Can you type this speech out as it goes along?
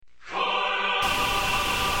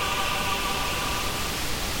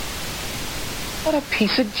What a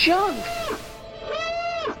piece of junk.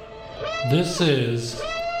 This is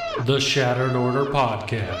the Shattered Order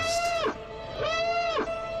Podcast.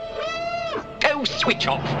 Go switch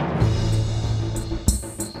off.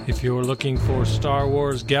 If you're looking for Star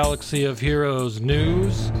Wars Galaxy of Heroes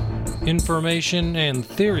news, information, and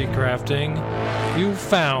theory crafting, you've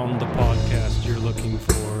found the podcast you're looking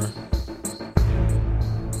for.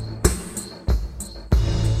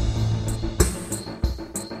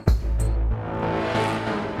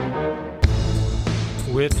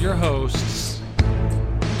 With your hosts,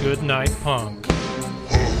 Goodnight Punk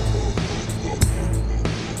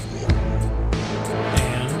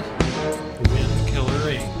and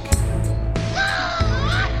Windkiller Inc.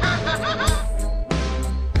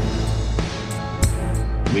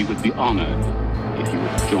 We would be honored if you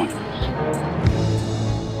would join us.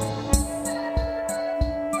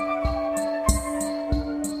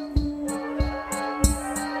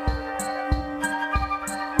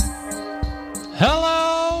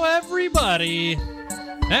 Hello, everybody,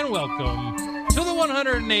 and welcome to the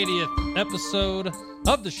 180th episode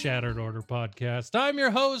of the Shattered Order Podcast. I'm your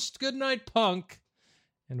host, Goodnight Punk,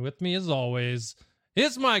 and with me, as always,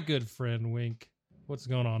 is my good friend, Wink. What's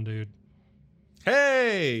going on, dude?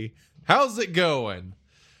 Hey, how's it going?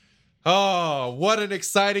 Oh, what an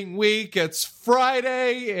exciting week. It's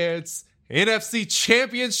Friday. It's NFC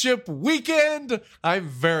Championship weekend. I'm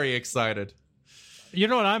very excited. You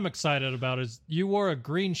know what I'm excited about is you wore a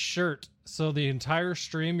green shirt, so the entire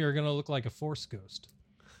stream you're going to look like a Force ghost.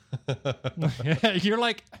 You're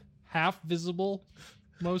like half visible,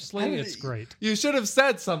 mostly. It's great. You should have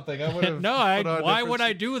said something. I would have. No, why would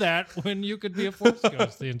I do that when you could be a Force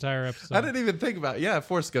ghost the entire episode? I didn't even think about it. Yeah,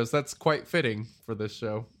 Force Ghost. That's quite fitting for this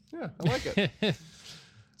show. Yeah, I like it.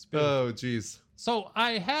 Oh, geez. So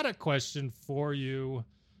I had a question for you.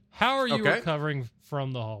 How are you recovering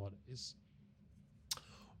from the holidays?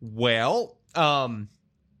 Well, I'm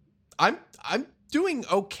doing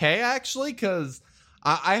okay actually, because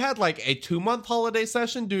I had like a 2-month holiday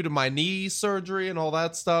session due to my knee surgery and all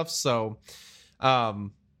that stuff. So,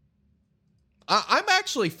 I'm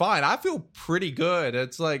actually fine. I feel pretty good.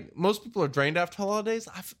 It's like most people are drained after holidays.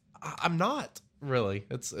 I'm not really.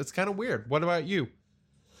 It's kind of weird. What about you?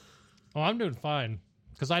 Oh, I'm doing fine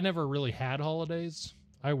because I never really had holidays.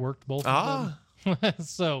 I worked both of them.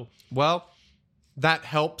 So, well, that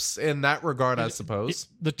helps in that regard, I suppose.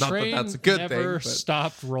 The train that's a good never thing,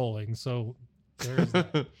 stopped rolling, so there's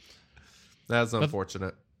that. That's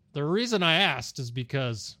unfortunate. The reason I asked is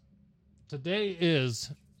because today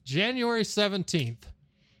is January 17th,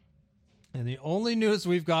 and the only news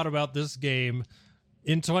we've got about this game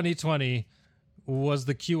in 2020 was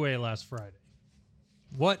the QA last Friday.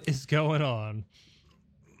 What is going on?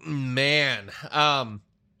 Man,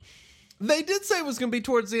 they did say it was going to be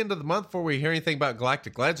towards the end of the month before we hear anything about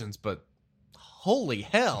Galactic Legends, but holy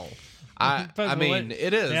hell. I mean,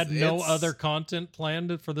 it is. They had no other content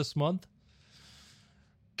planned for this month?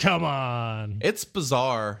 Come on. It's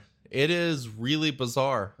bizarre. It is really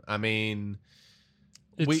bizarre. I mean,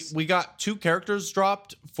 we got 2 characters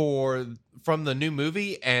dropped from the new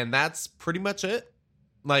movie, and that's pretty much it.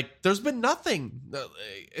 Like, there's been nothing.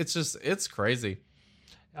 It's crazy.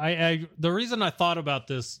 The reason I thought about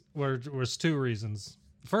this was 2 reasons.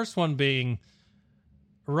 The first one being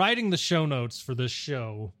writing the show notes for this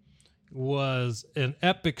show was an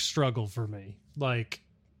epic struggle for me. Like,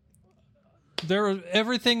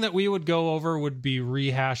 everything that we would go over would be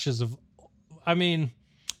rehashes of, I mean,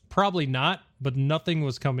 probably not, but nothing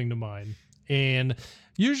was coming to mind. And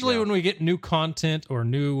usually when we get new content or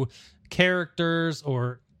new characters,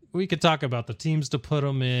 or we could talk about the teams to put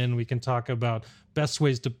them in, we can talk about best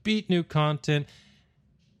ways to beat new content,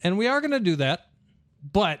 and we are going to do that,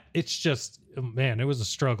 but it's just, man, it was a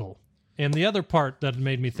struggle. And the other part that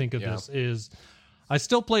made me think of this is I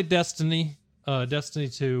still play Destiny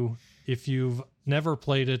 2. If you've never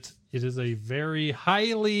played it, it is a very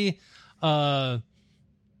highly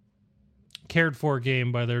cared for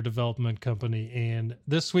game by their development company, and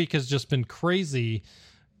this week has just been crazy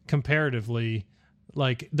comparatively.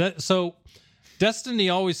 Like that, so Destiny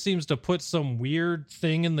always seems to put some weird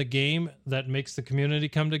thing in the game that makes the community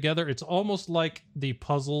come together. It's almost like the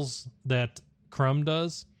puzzles that Crumb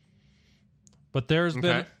does. But there's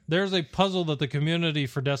a puzzle that the community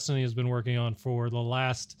for Destiny has been working on for the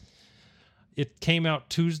last, it came out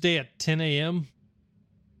Tuesday at 10 a.m.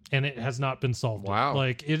 and it has not been solved. Wow.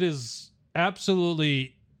 Like, it is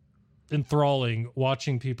absolutely enthralling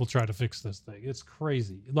watching people try to fix this thing. It's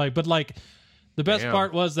crazy. The best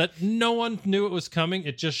part was that no one knew it was coming.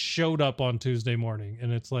 It just showed up on Tuesday morning.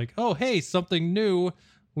 And it's like, oh, hey, something new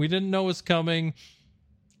we didn't know was coming.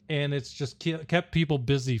 and it's just kept people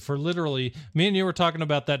busy for literally. Me and you were talking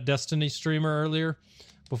about that Destiny streamer earlier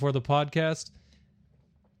before the podcast.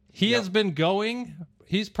 He has been going.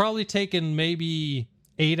 He's probably taken maybe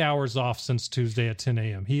 8 hours off since Tuesday at 10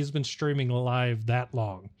 a.m. He's been streaming live that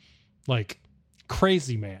long. Like,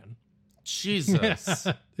 crazy, man. Jesus.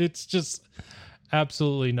 It's just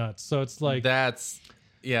absolutely nuts. So it's like... That's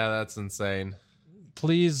insane.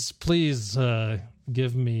 Please,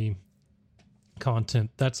 give me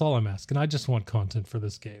content. That's all I'm asking. I just want content for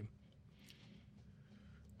this game.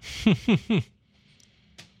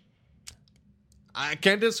 I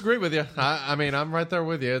can't disagree with you. I mean, I'm right there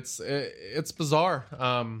with you. It's bizarre.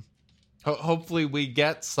 Hopefully we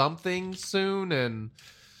get something soon, and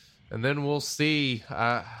then we'll see.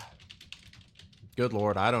 Good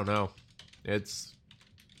Lord, I don't know. It's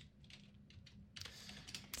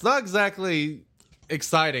not exactly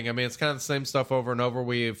exciting. I mean, it's kind of the same stuff over and over.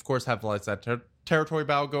 We, of course, have like that territory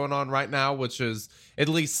battle going on right now, which is at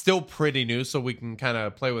least still pretty new, so we can kind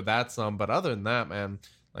of play with that some. But other than that, man,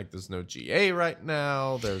 like there's no GA right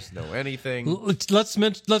now. There's no anything. Let's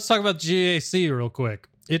talk about GAC real quick.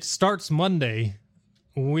 It starts Monday.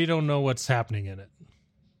 We don't know what's happening in it.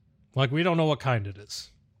 Like, we don't know what kind it is.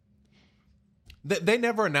 They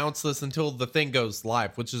never announced this until the thing goes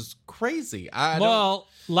live, which is crazy.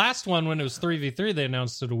 Last one, when it was 3v3, they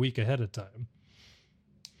announced it a week ahead of time.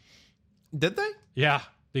 Did they? Yeah,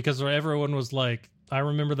 because everyone was like, I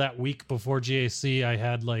remember that week before GAC, I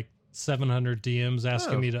had like 700 DMs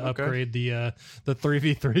asking me to upgrade the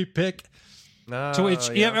 3v3 pick. To which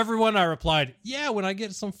everyone I replied, yeah, when I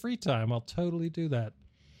get some free time, I'll totally do that.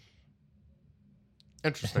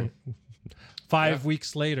 Interesting. 5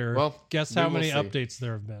 weeks later, well, guess how many updates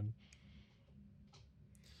there have been?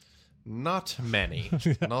 Not many.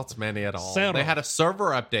 Not many at all. Zero. They had a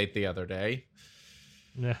server update the other day.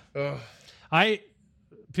 Yeah.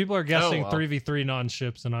 People are guessing 3v3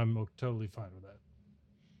 non-ships, and I'm totally fine with that.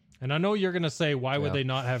 And I know you're going to say, why would they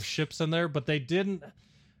not have ships in there? But they didn't.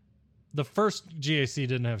 The first GAC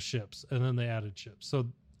didn't have ships, and then they added ships. So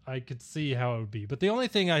I could see how it would be. But the only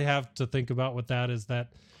thing I have to think about with that is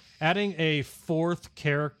that adding a fourth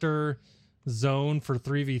character zone for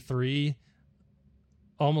 3v3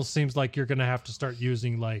 almost seems like you're going to have to start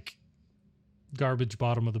using like garbage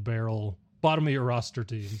bottom of your roster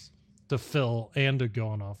teams to fill and to go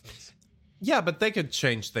on offense. Yeah, but they could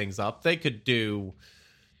change things up. They could do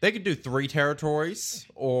 3 territories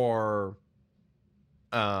or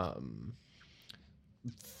 5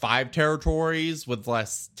 territories with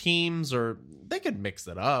less teams, or they could mix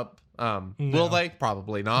it up. No. Will they?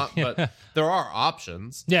 Probably not, but there are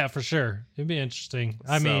options. Yeah, for sure. It'd be interesting.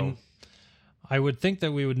 I mean, I would think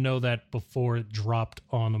that we would know that before it dropped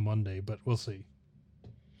on a Monday, but we'll see.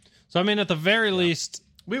 So, I mean, at the very least,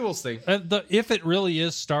 we will see. If it really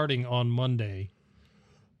is starting on Monday,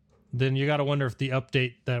 then you got to wonder if the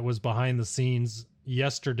update that was behind the scenes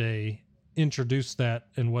yesterday introduced that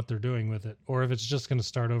and what they're doing with it, or if it's just going to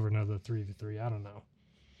start over another 3v3. I don't know.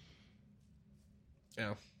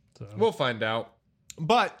 Yeah. So. We'll find out.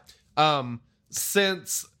 But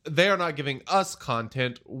since they are not giving us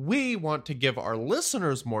content, we want to give our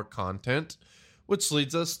listeners more content, which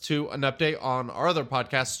leads us to an update on our other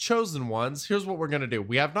podcast, Chosen Ones. Here's what we're going to do.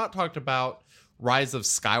 We have not talked about Rise of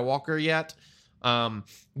Skywalker yet.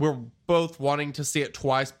 We're both wanting to see it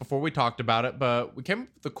twice before we talked about it, but we came up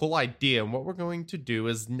with a cool idea. And what we're going to do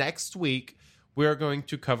is next week, we are going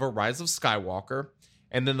to cover Rise of Skywalker.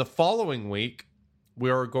 And then the following week, we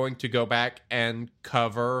are going to go back and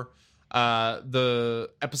cover the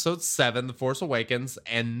episode 7, The Force Awakens.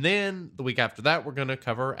 And then the week after that, we're going to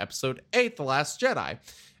cover episode 8, The Last Jedi.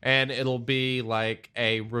 And it'll be like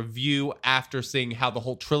a review after seeing how the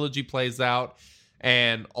whole trilogy plays out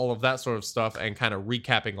and all of that sort of stuff, and kind of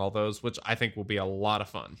recapping all those, which I think will be a lot of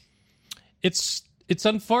fun. It's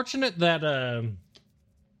unfortunate that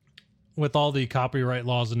with all the copyright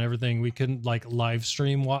laws and everything, we couldn't like live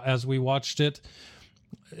stream as we watched it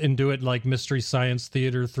and do it like Mystery Science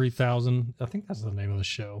Theater 3000. I think that's the name of the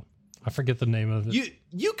show. I forget the name of it.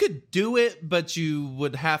 You could do it, but you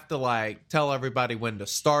would have to like tell everybody when to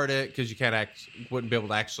start it, because you wouldn't be able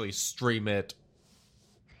to actually stream it.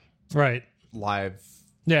 Right. Live.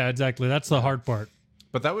 Yeah, exactly. That's the hard part.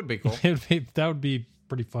 But that would be cool. That would be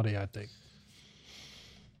pretty funny, I think.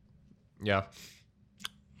 Yeah.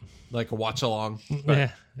 Like a watch along.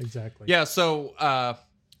 Yeah, exactly. Yeah, so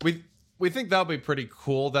we think that'll be pretty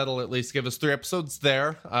cool. That'll at least give us 3 episodes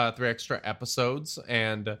there, 3 extra episodes.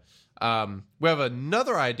 And we have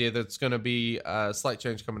another idea that's going to be a slight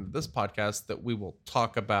change coming to this podcast that we will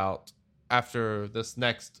talk about after this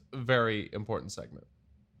next very important segment.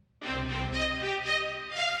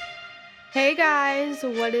 Hey guys,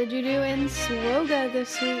 what did you do in Swoga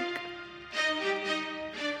this week?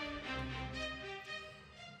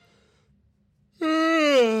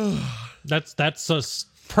 That's a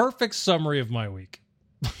perfect summary of my week.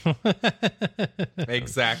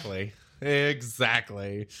 Exactly. I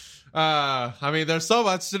mean, there's so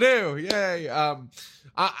much to do. Yay.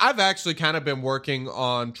 I've actually kind of been working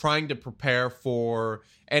on trying to prepare for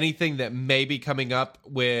anything that may be coming up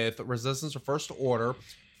with Resistance or First Order,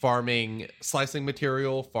 farming slicing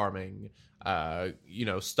material, farming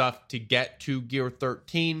stuff to get to Gear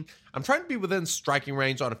 13. I'm trying to be within striking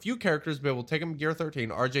range on a few characters, but we'll take them Gear 13,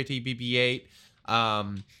 RJT,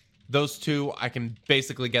 BB-8. Those two, I can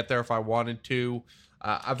basically get there if I wanted to.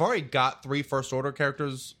 I've already got 3 First Order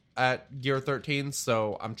characters at Gear 13,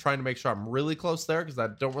 so I'm trying to make sure I'm really close there because I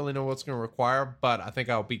don't really know what's going to require, but I think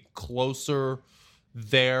I'll be closer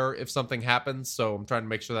there if something happens, so I'm trying to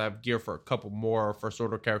make sure that I have gear for a couple more First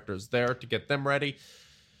Order characters there to get them ready.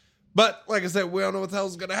 But, like I said, we don't know what the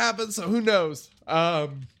hell's going to happen, so who knows?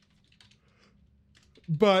 But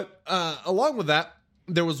along with that,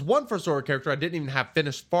 there was one First Order character I didn't even have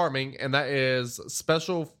finished farming, and that is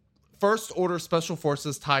First Order Special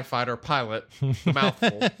Forces TIE Fighter Pilot.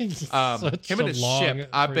 Mouthful. Him and his ship.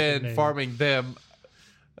 I've been farming them.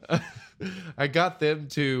 I got them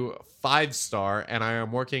to 5-star, and I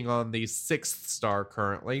am working on the 6th star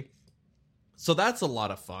currently. So that's a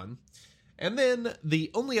lot of fun. And then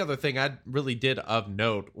the only other thing I really did of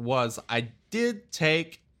note was I did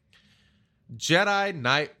take Jedi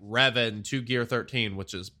Knight Revan to Gear 13,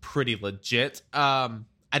 which is pretty legit.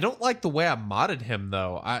 I don't like the way I modded him,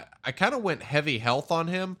 though. I kind of went heavy health on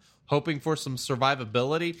him, hoping for some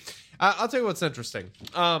survivability. I'll tell you what's interesting.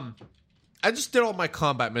 I just did all my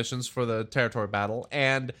combat missions for the territory battle,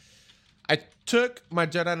 and I took my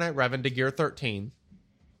Jedi Knight Revan to Gear 13,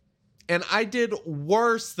 and I did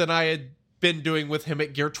worse than I had been doing with him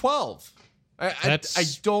at Gear 12. I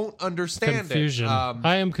don't understand confusion.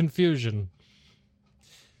 I am confusion.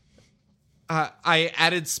 I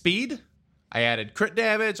added speed. I added crit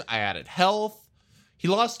damage. I added health. He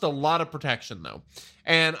lost a lot of protection, though.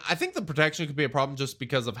 And I think the protection could be a problem just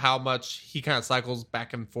because of how much he kind of cycles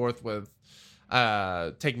back and forth with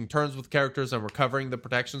taking turns with characters and recovering the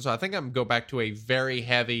protection. So I think I'm going to go back to a very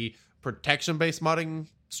heavy protection-based modding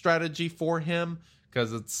strategy for him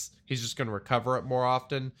because he's just going to recover it more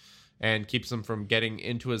often and keeps him from getting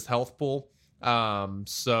into his health pool.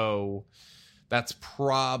 So that's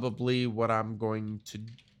probably what I'm going to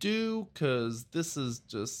do because this is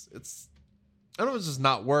just I don't know if it's just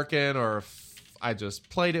not working or if I just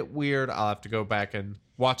played it weird. I'll have to go back and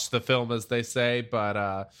watch the film, as they say,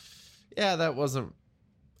 but yeah, that was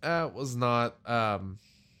not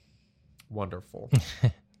wonderful.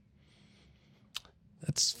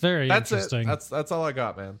 That's very interesting. That's all I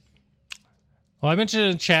got, man. Well, I mentioned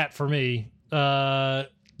in chat for me, the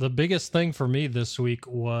biggest thing for me this week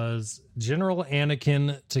was General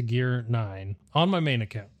Anakin to Gear 9 on my main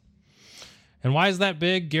account. And why is that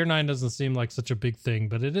big? Gear 9 doesn't seem like such a big thing,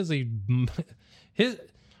 but it is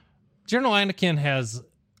General Anakin has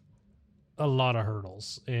a lot of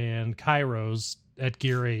hurdles, and Kairos at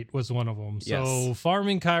Gear 8 was one of them. Yes. So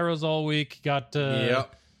farming Kairos all week, got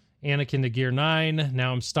Anakin to Gear 9.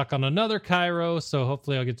 Now I'm stuck on another Cairo, so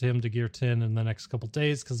hopefully I'll get to him to Gear 10 in the next couple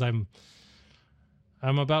days because I'm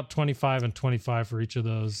about 25 and 25 for each of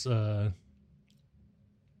those.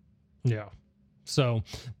 Yeah. So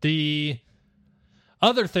the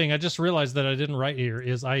other thing I just realized that I didn't write here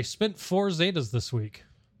is I spent 4 Zetas this week.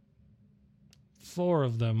 4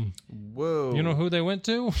 of them. Whoa. You know who they went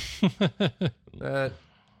to? Let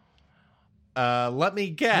me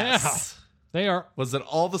guess. Yeah, they are. Was it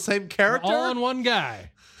all the same character? All in one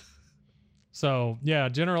guy. So, yeah,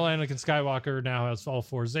 General Anakin Skywalker now has all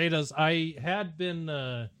 4 Zetas. I had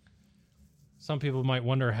been... some people might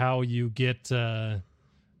wonder how you get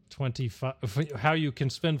 25... How you can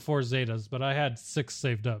spend 4 Zetas, but I had 6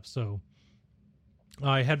 saved up, so...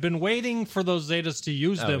 I had been waiting for those Zetas to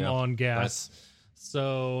use them on gas. Nice.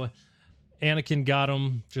 So, Anakin got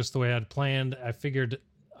them just the way I had planned. I figured...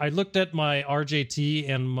 I looked at my RJT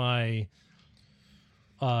and my...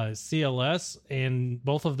 CLS, and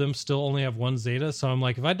both of them still only have 1 Zeta, so I'm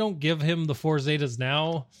like, if I don't give him the 4 Zetas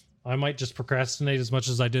now, I might just procrastinate as much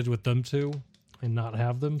as I did with them 2 and not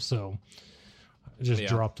have them, so I just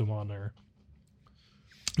dropped them on there.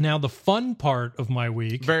 Now, the fun part of my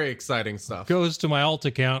week... Very exciting stuff. ...goes to my alt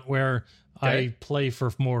account where I play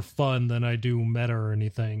for more fun than I do meta or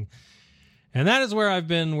anything. And that is where I've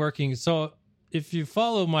been working. So if you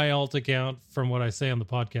follow my alt account from what I say on the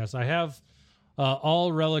podcast, I have...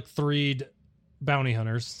 all Relic 3'd bounty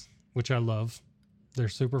hunters, which I love. They're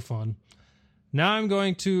super fun. now I'm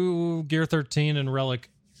going to Gear 13 and Relic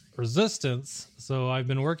Resistance. So I've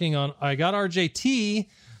been working on, I got RJT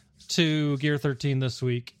to Gear 13 this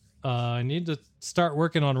week. I need to start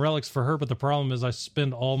working on relics for her, but the problem is I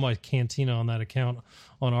spend all my Cantina on that account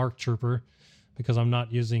on Arc Trooper because I'm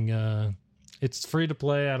not using, it's free to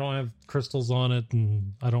play. I don't have crystals on it,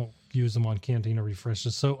 and I don't use them on Cantina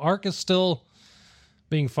refreshes. So Arc is still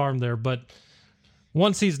being farmed there, but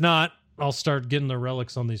once he's not, I'll start getting the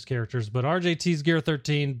relics on these characters. But RJT's Gear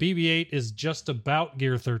 13, BB-8 is just about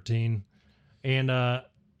Gear 13, and I'm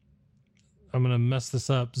gonna mess this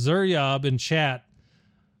up. Zuryob in chat.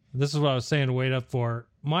 This is what I was saying to wait up for.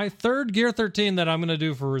 My third Gear 13 that I'm gonna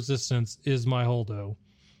do for Resistance is my Holdo,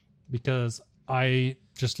 because I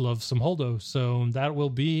just love some Holdo. So that will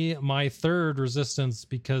be my third Resistance,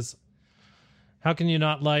 because how can you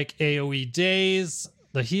not like AoE Days,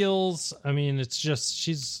 the heals? I mean, it's just,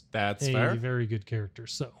 she's That's a fair. very good character.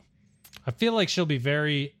 So I feel like she'll be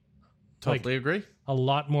very, Totally agree. a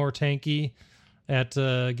lot more tanky at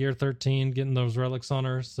Gear 13, getting those relics on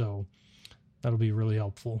her. So that'll be really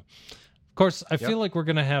helpful. Of course, I feel like we're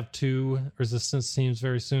going to have 2 Resistance teams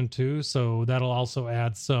very soon too. So that'll also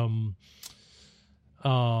add some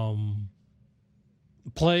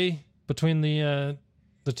play between the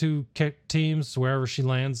 2 teams. Wherever she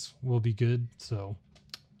lands will be good. So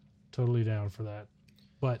totally down for that.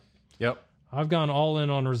 But Yep. I've gone all in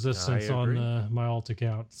on Resistance I agree. on my alt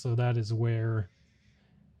account. So that is where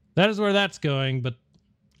that's going. But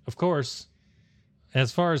of course,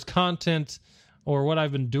 as far as content or what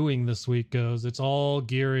I've been doing this week goes, it's all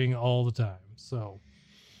gearing all the time. So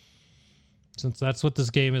since that's what this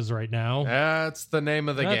game is right now, That's the name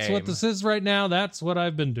of the game. that's what this is right now. That's what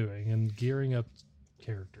I've been doing, and gearing up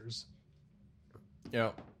characters.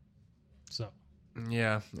 Yep. So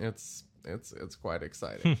Yeah, it's quite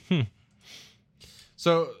exciting.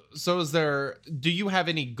 So is there, do you have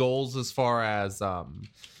any goals as far as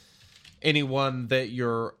anyone that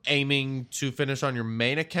you're aiming to finish on your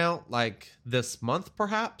main account, like this month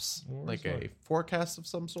perhaps? Where's Like a forecast of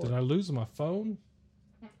some sort? did I lose my phone?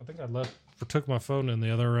 I think I took my phone in the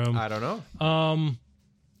other room. I don't know.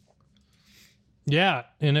 Yeah,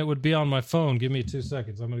 and it would be on my phone. Give me 2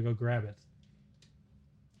 seconds. I'm gonna go grab it.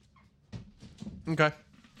 Okay.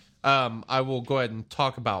 I will go ahead and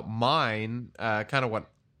talk about mine, kind of what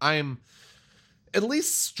I'm at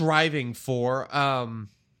least striving for.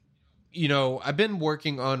 You know, I've been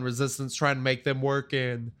working on Resistance, trying to make them work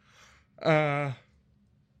in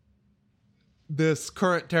this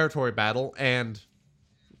current territory battle, and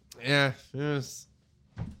it's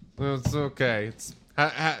okay. It's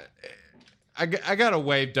I got a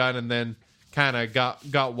wave done and then kind of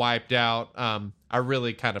got wiped out. I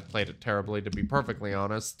really kind of played it terribly, to be perfectly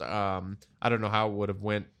honest. I don't know how it would have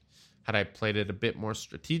went had I played it a bit more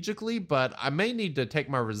strategically, but I may need to take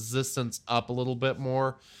my resistance up a little bit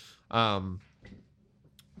more.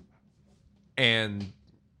 And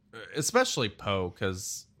especially Poe,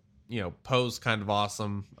 because, you know, Poe's kind of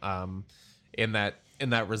awesome in that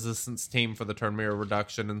resistance team for the turn mirror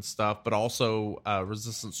reduction and stuff, but also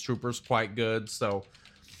resistance troopers quite good. So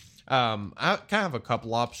I kind of have a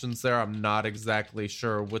couple options there. I'm not exactly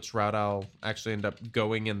sure which route I'll actually end up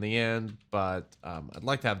going in the end, but I'd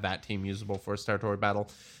like to have that team usable for a territory battle.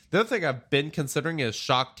 The other thing I've been considering is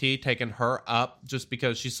Shock T, taking her up just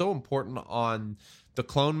because she's so important on the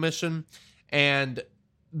clone mission. And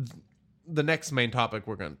the next main topic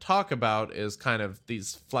we're going to talk about is kind of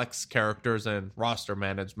these flex characters and roster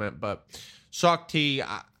management. But Shock T,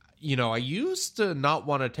 I used to not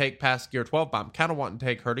want to take past Gear 12, but I'm kind of wanting to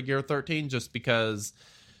take her to Gear 13 just because,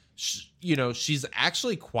 she's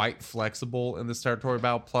actually quite flexible in this territory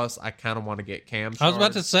battle. Plus, I kind of want to get Cam. I was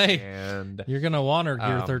about to say, and you're going to want her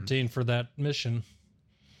Gear 13 for that mission.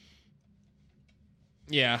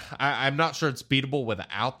 Yeah, I'm not sure it's beatable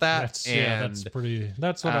without that.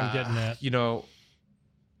 That's what I'm getting at.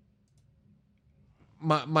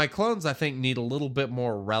 My clones, I think, need a little bit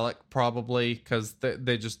more relic probably because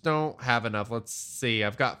they just don't have enough. Let's see.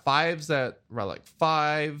 I've got 5s at relic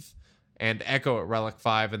 5 and Echo at relic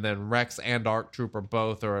 5, and then Rex and Arc Trooper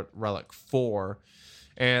both are at relic 4.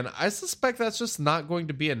 And I suspect that's just not going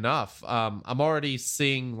to be enough. I'm already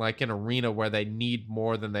seeing like an arena where they need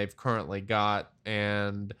more than they've currently got.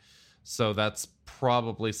 And so that's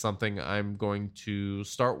probably something I'm going to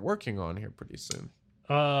start working on here pretty soon.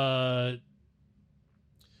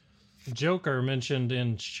 Joker mentioned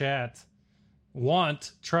in chat,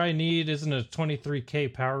 try need isn't a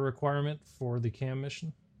 23k power requirement for the cam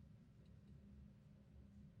mission.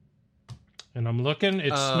 And I'm looking, it's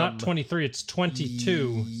not 23, it's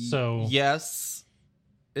 22. So yes,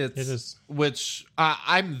 It is. Which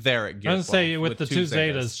I'm there at Gear I was 12 gonna say, with the two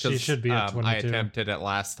Zetas, she 'cause, should be at 22. I attempted it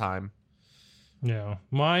last time. Yeah,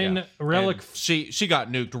 mine Yeah. Relic. And she got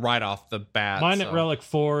nuked right off the bat. Mine so. at Relic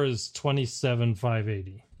 4 is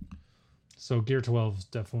 27,580. So Gear 12 is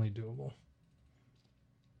definitely doable.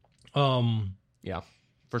 Yeah,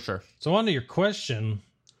 for sure. So on to your question,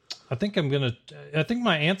 I think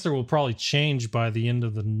my answer will probably change by the end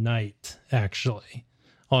of the night, actually,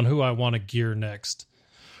 on who I want to gear next.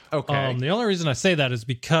 Okay. The only reason I say that is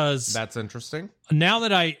because That's interesting. now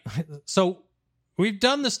that so we've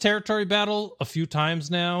done this territory battle a few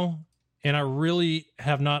times now, and I really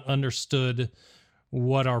have not understood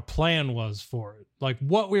what our plan was for it, like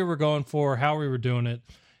what we were going for, how we were doing it.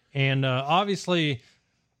 And obviously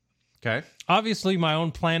my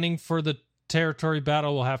own planning for the territory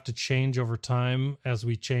battle will have to change over time as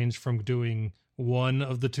we change from doing one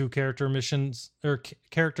of the two character missions or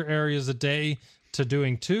character areas a day to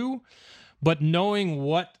doing two. But knowing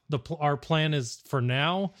what our plan is for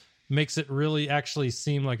now makes it really actually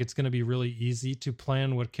seem like it's going to be really easy to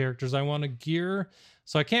plan what characters I want to gear.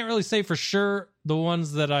 So I can't really say for sure the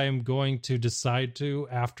ones that I am going to decide to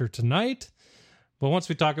after tonight. But once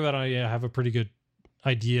we talk about it, I have a pretty good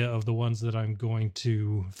idea of the ones that I'm going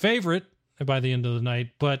to favorite by the end of the night.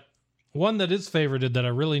 But one that is favorited that I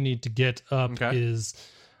really need to get up is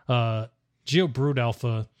Geo Brood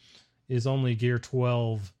Alpha is only Gear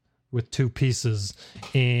 12 with 2 pieces.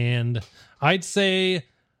 And I'd say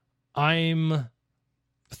I'm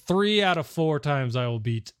 3 out of 4 times I will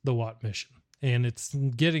beat the Watt mission. And it's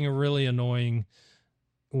getting really annoying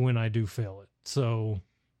when I do fail it. So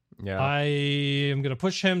yeah, I am going to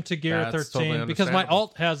push him to Gear 13 totally because my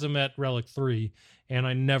alt has him at Relic 3 and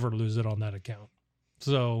I never lose it on that account.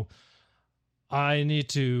 So I need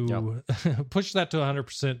to push that to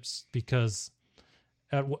 100% because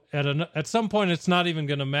at some point it's not even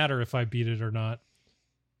going to matter if I beat it or not,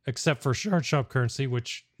 except for Shard Shop currency,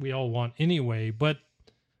 which we all want anyway. But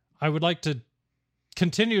I would like to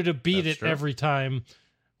continue to beat it every time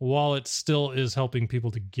while it still is helping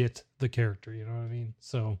people to get the character. You know what I mean?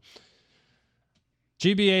 So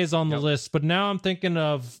GBA is on the list, but now I'm thinking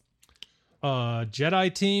of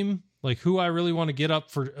Jedi team, like who I really want to get up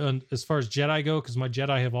for as far as Jedi go, because my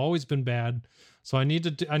Jedi have always been bad. So I need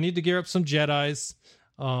to gear up some Jedis.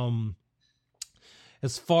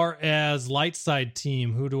 As far as light side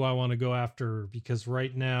team, who do I want to go after? Because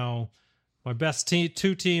right now my best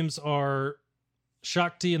two teams are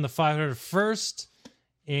Shakti in the 501st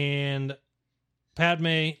and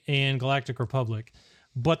Padme and Galactic Republic.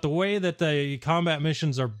 But the way that the combat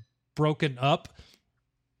missions are broken up,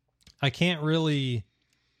 I can't really,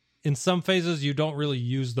 in some phases, you don't really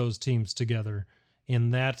use those teams together.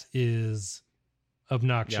 And that is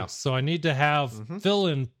obnoxious. Yeah. So I need to have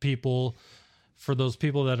fill-in people for those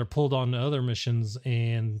people that are pulled on to other missions.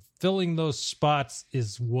 And filling those spots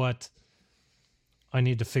is what I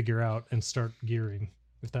need to figure out and start gearing,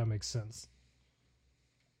 if that makes sense.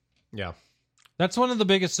 Yeah. That's one of the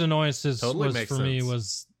biggest annoyances me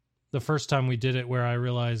was the first time we did it, where I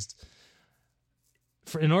realized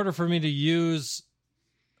in order for me to use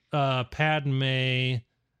Padme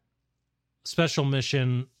special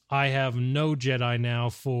mission, I have no Jedi now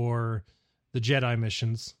for the Jedi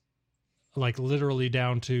missions, like literally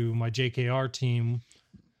down to my JKR team.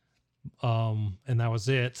 And that was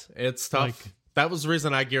it. It's tough. That was the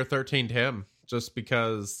reason I gear 13 to him, just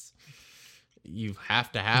because you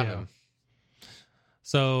have to have him.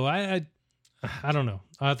 So I don't know.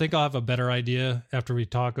 I think I'll have a better idea after we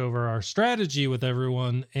talk over our strategy with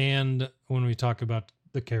everyone and when we talk about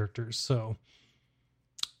the characters. So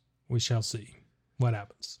we shall see what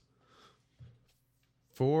happens.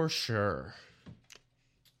 For sure.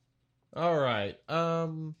 All right.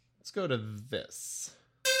 Let's go to this.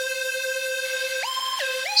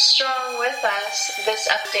 Strong with us, this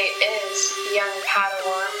update is Young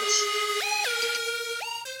Padawans.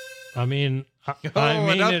 I mean,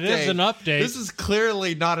 it is an update. This is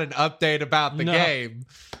clearly not an update about the game.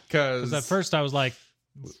 Because at first I was like,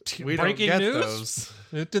 we breaking don't get news?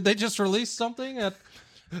 those. Did they just release something at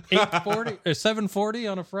 8:40 or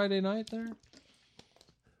 7:40 on a Friday night there?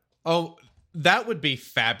 Oh, that would be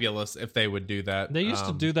fabulous if they would do that. They used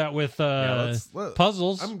to do that with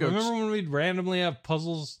puzzles. Remember when we'd randomly have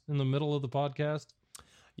puzzles in the middle of the podcast?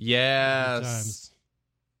 Yes.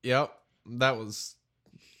 Yep.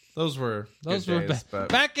 Those were days,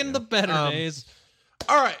 back in the better days.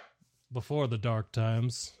 All right. Before the dark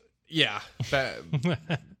times. Yeah. That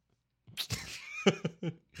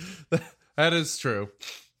is true.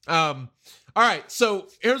 All right. So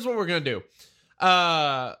here's what we're going to do.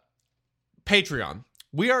 Patreon.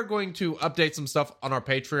 we are going to update some stuff on our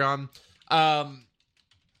Patreon.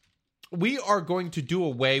 We are going to do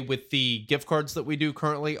away with the gift cards that we do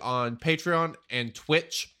currently on Patreon and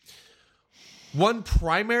Twitch. One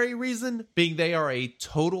primary reason being they are a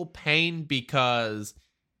total pain because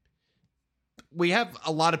we have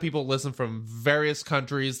a lot of people listen from various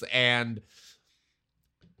countries, and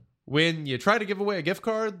when you try to give away a gift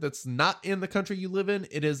card that's not in the country you live in,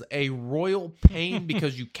 it is a royal pain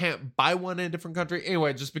because you can't buy one in a different country.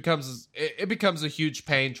 Anyway, it becomes a huge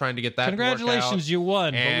pain trying to get that. Congratulations, you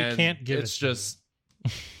won, but we can't give it's just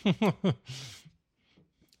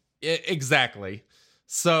exactly.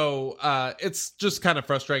 So it's just kind of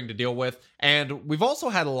frustrating to deal with, and we've also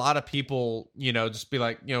had a lot of people, just be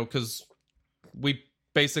like, because we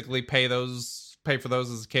basically pay for those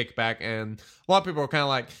as a kickback, and a lot of people are kind of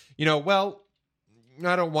like, well,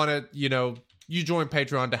 I don't want to, you join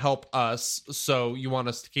Patreon to help us, so you want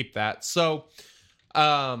us to keep that. So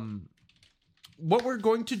what we're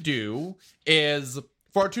going to do is,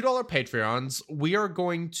 for our $2 Patreons, we are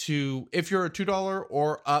going to, if you're a $2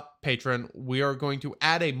 or up patron, we are going to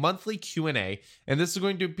add a monthly Q&A, and this is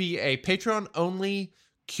going to be a Patreon-only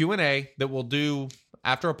Q&A that we'll do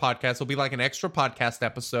after a podcast. It'll be like an extra podcast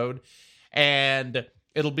episode, and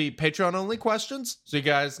it'll be Patreon-only questions, so you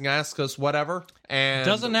guys can ask us whatever. And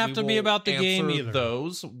doesn't have to be about the game answer either.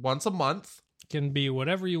 Those once a month. Can be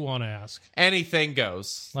whatever you want to ask. Anything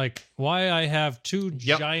goes. Like why I have two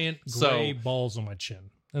giant gray balls on my chin,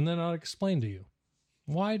 and then I'll explain to you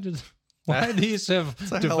why these have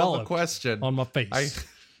That's a hell of a question on my face.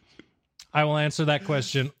 I will answer that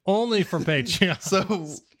question only for Patreon. So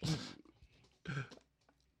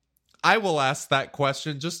I will ask that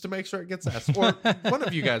question just to make sure it gets asked, or one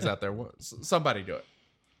of you guys out there, somebody do it.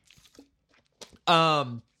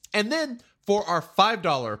 And then for our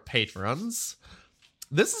 $5 patrons,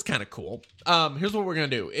 this is kind of cool. Here's what we're going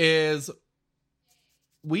to do is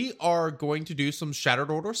we are going to do some Shattered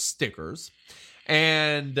Order stickers,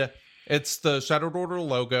 and it's the Shattered Order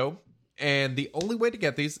logo. And the only way to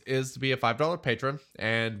get these is to be a $5 patron,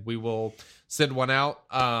 and we will send one out.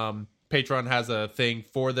 Patreon has a thing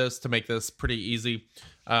for this to make this pretty easy.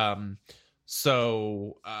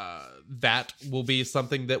 So that will be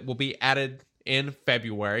something that will be added in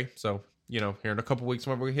February. So, here in a couple weeks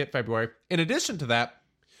when we hit February. In addition to that,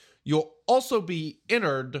 you'll also be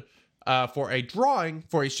entered for a drawing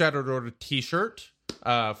for a Shattered Order t-shirt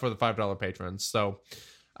for the $5 patrons. So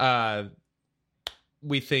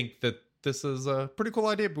we think that this is a pretty cool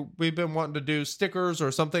idea. We've been wanting to do stickers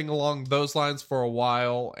or something along those lines for a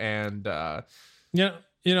while, and I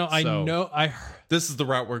know this is the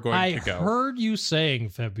route we're going to go. I heard you saying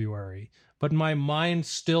February, but my mind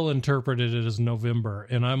still interpreted it as November,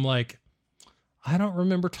 and I'm like, I don't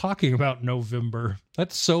remember talking about November.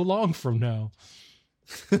 That's so long from now.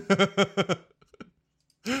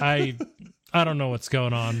 I don't know what's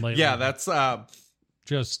going on lately. Yeah, that's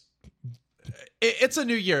just. It's a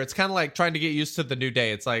new year. It's kind of like trying to get used to the new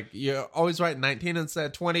day. It's like you always write 19 instead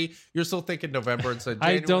of 20. You're still thinking November instead of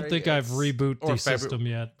January. I don't think I've rebooted the system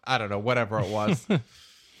yet. I don't know, whatever it was.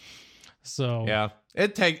 So yeah,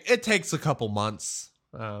 it takes a couple months.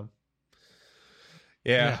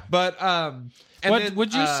 Yeah. But and then,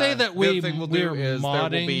 would you say that we're modding? There will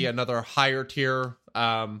be another higher tier.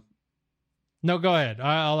 No, go ahead.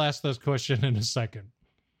 I'll ask this question in a second.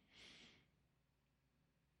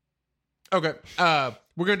 Okay.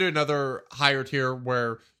 We're going to do another higher tier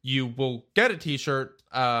where you will get a t-shirt,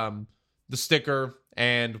 the sticker,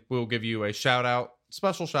 and we'll give you a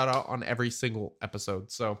special shout out on every single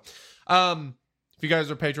episode. So, if you guys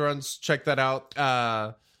are patrons, check that out.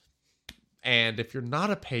 And if you're not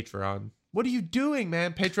a Patreon, what are you doing,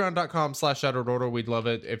 man? Patreon.com/Shattered Order. We'd love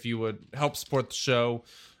it if you would help support the show.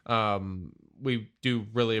 We do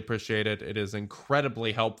really appreciate it. It is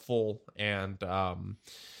incredibly helpful, and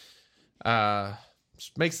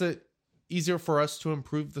just makes it easier for us to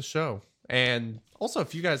improve the show. And also,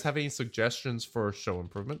 if you guys have any suggestions for show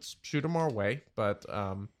improvements, shoot them our way. But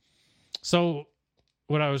so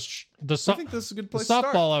what I think this is a good place the to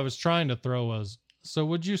start. softball I was trying to throw was, so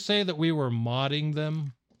would you say that we were modding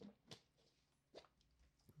them?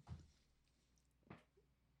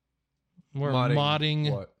 We're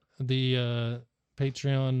modding what? The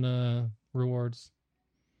Patreon rewards.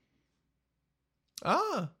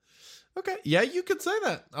 Okay. Yeah, you could say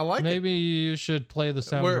that. I like Maybe you should play the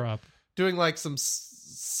sound drop. Doing like some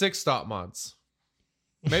 6-stop mods.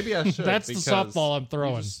 Maybe I should. That's the softball I'm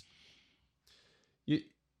throwing.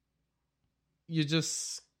 You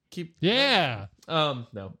just keep. Yeah.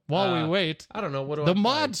 No. While we wait. I don't know. What do the I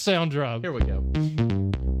mod play? sound drop. Here we go.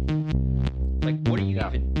 Like, what are you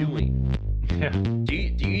even doing? Yeah.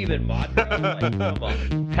 even mod, bro? Like, come on.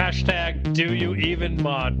 Hashtag do you even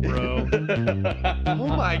mod, bro? Oh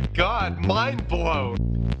my god, mind blown.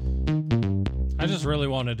 I just really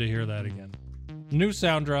wanted to hear that again. New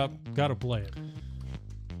sound drop, gotta play it.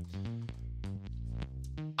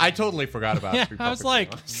 I totally forgot about Yeah, to be I was perfectly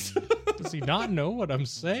like, honest. does he not know what I'm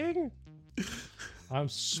saying? I'm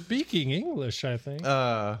speaking English, I think.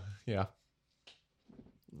 Yeah. I'm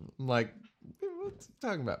like, what's he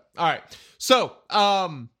talking about? All right. So,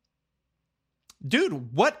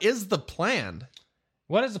 dude, what is the plan?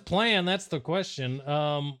 What is the plan? That's the question.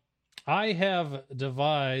 I have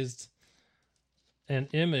devised an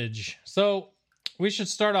image. So we should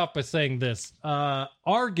start off by saying this.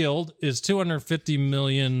 Our guild is 250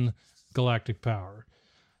 million galactic power.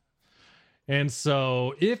 And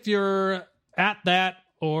so if you're at that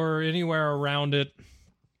or anywhere around it,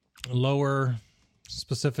 lower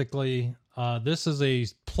specifically, this is a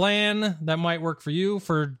plan that might work for you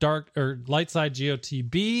for dark or light side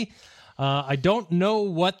GOTB. I don't know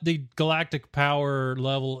what the galactic power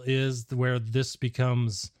level is where this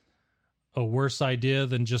becomes a worse idea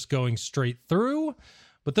than just going straight through,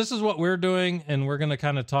 but this is what we're doing, and we're going to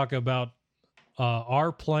kind of talk about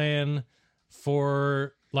our plan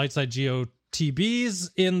for light side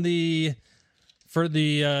GOTBs for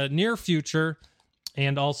the near future,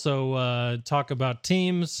 and also talk about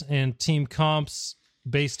teams and team comps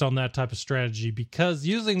based on that type of strategy. Because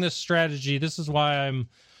using this strategy, this is why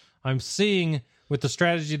I'm seeing with the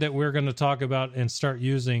strategy that we're going to talk about and start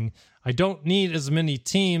using, I don't need as many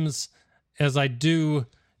teams as I do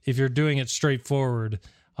if you're doing it straightforward.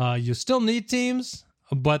 You still need teams,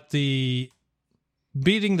 but the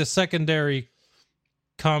beating the secondary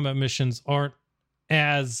combat missions aren't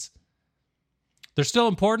as... They're still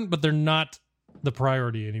important, but they're not the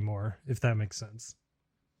priority anymore, if that makes sense.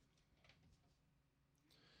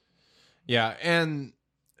 Yeah, and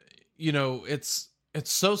you know, it's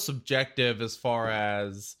so subjective as far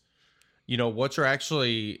as, you know, what you're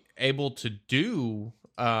actually able to do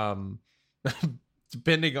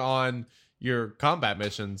depending on your combat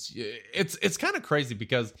missions. It's kind of crazy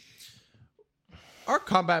because our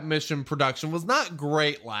combat mission production was not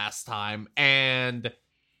great last time, and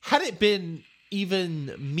had it been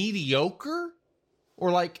even mediocre or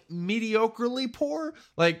like mediocrely poor,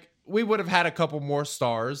 like we would have had a couple more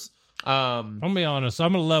stars. I'll be honest,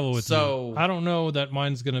 I'm gonna level with So- you. I don't know that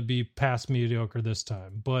mine's gonna be past mediocre this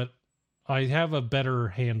time, but I have a better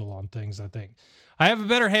handle on things. I think I have a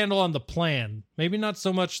better handle on the plan. Maybe not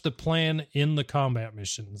so much the plan in the combat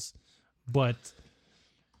missions, but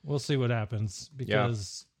we'll see what happens,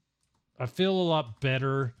 because I feel a lot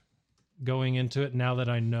better going into it now that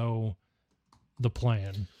I know the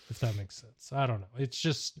plan, if that makes sense. I don't know. It's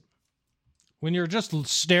just when you're just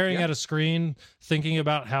staring at a screen, thinking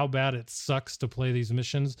about how bad it sucks to play these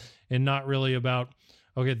missions and not really about,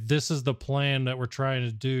 okay, this is the plan that we're trying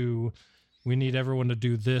to do. We need everyone to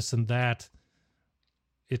do this and that.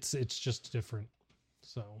 It's just different.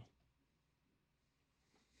 So,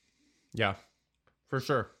 Yeah, for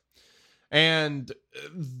sure. And,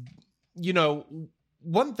 you know,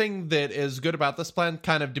 one thing that is good about this plan,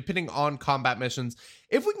 kind of depending on combat missions,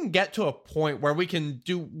 if we can get to a point where we can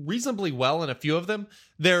do reasonably well in a few of them,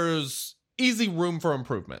 there's easy room for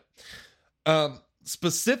improvement.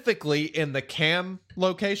 Specifically in the cam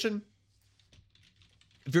location,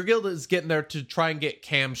 if your guild is getting there to try and get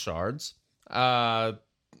cam shards, I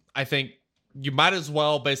think you might as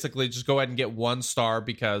well basically just go ahead and get 1 star,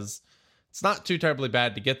 because it's not too terribly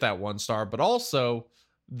bad to get that 1 star, but also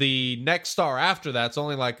the next star after that's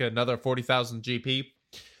only like another 40,000 GP.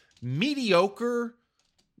 Mediocre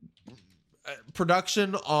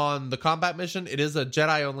production on the combat mission. It is a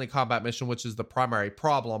Jedi only combat mission, which is the primary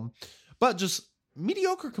problem, but just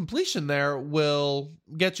mediocre completion there will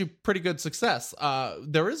get you pretty good success.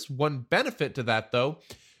 There is one benefit to that, though.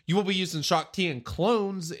 You will be using Shaak Ti and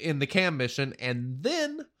clones in the cam mission, and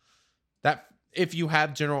then that, if you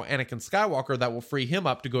have General Anakin Skywalker, that will free him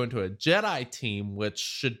up to go into a Jedi team, which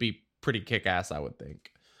should be pretty kick-ass, I would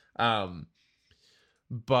think.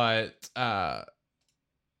 But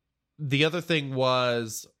the other thing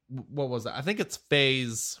was, what was it? I think it's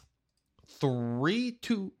phase 3,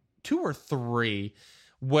 2 or 3,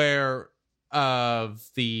 where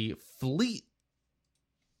the fleet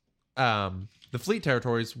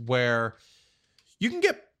territories, where you can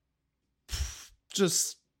get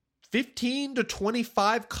just 15 to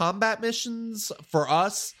 25 combat missions for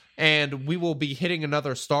us, and we will be hitting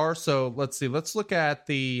another star. So let's see. Let's look at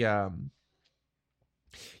the...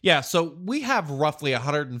 so we have roughly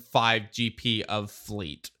 105 GP of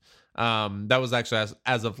fleet. That was actually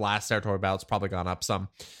as of last territory battle. It's probably gone up some.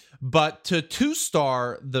 But to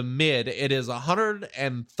 2-star the mid, it is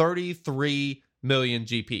 133 million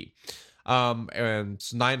GP. And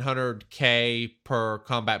 900k per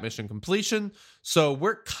combat mission completion. So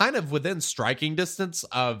we're kind of within striking distance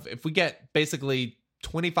of if we get basically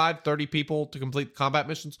 25, 30 people to complete the combat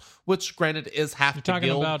missions, which granted is half You're the talking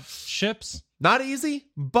guild. about ships? Not easy,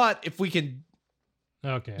 but if we can...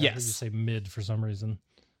 Okay. Yes. I heard you say mid for some reason.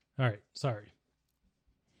 All right. Sorry.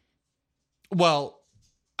 Well,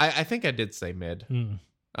 I think I did say mid.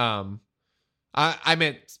 I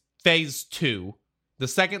meant phase 2. The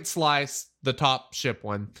second slice, the top ship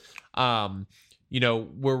one.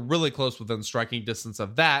 We're really close within striking distance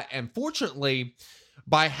of that. And fortunately,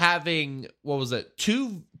 by having, what was it,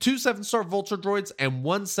 two 7-star Vulture droids and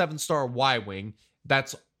 1 7-star Y-Wing,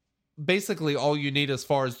 that's basically all you need as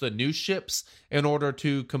far as the new ships in order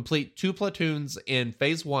to complete 2 platoons in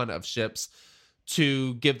phase 1 of ships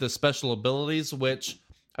to give the special abilities, which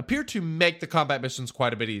appear to make the combat missions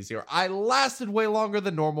quite a bit easier. I lasted way longer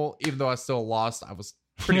than normal, even though I still lost. I was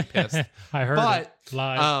pretty pissed. I heard it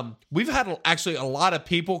live. We've had actually a lot of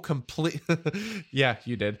people complete. Yeah,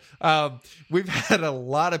 you did. We've had a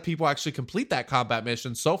lot of people actually complete that combat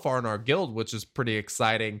mission so far in our guild, which is pretty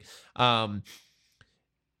exciting.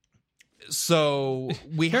 So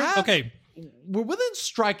we're within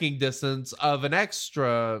striking distance of an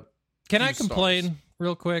extra. Can I stars. complain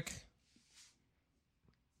real quick?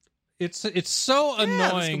 It's so annoying.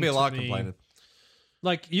 There's gonna be a lot to me. complaining.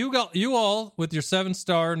 Like you all with your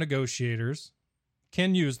 7-star negotiators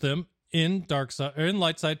can use them in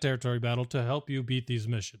light side territory battle to help you beat these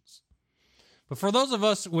missions. But for those of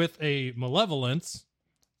us with a malevolence,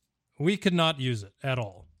 we could not use it at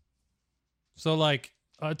all. So like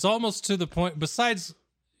it's almost to the point. Besides,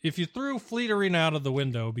 if you threw Fleet Arena out of the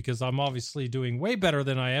window, because I'm obviously doing way better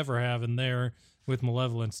than I ever have in there with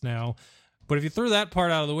malevolence now. But if you threw that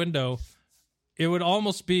part out of the window, it would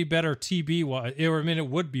almost be better TB-wise. It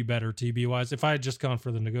would be better TB-wise if I had just gone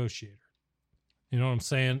for the negotiator. You know what I'm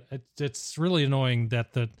saying? It's really annoying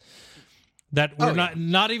that we're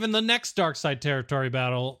not even the next dark side territory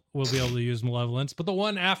battle will be able to use malevolence, but the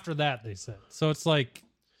one after that, they said. So it's like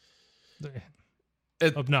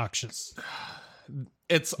obnoxious.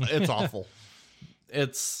 It's awful.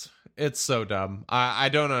 It's so dumb. I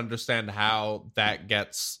don't understand how that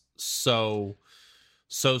gets so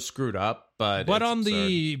screwed up, but on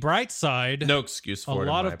the bright side, no excuse for it.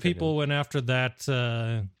 A lot of people went after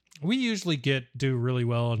that. We usually do really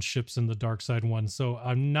well on ships in the dark side one, so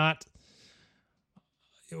I'm not.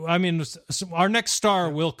 I mean, our next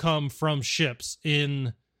star will come from ships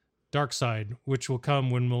in dark side, which will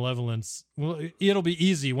come when malevolence. Well, it'll be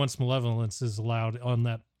easy once malevolence is allowed on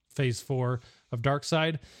that phase 4 of dark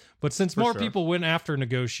side. But since more people went after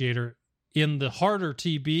negotiator in the harder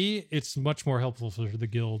TB, it's much more helpful for the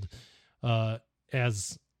guild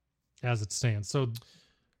as it stands. So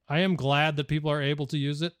I am glad that people are able to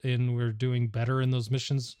use it, and we're doing better in those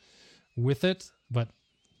missions with it. But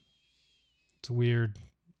it's weird,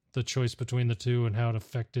 the choice between the two and how it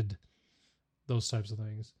affected those types of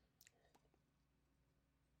things.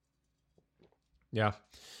 Yeah.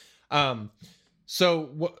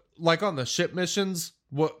 So like on the ship missions,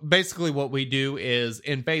 what we do is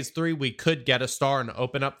in phase 3 we could get a star and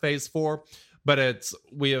open up phase 4, but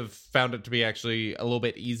we have found it to be actually a little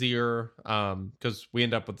bit easier because we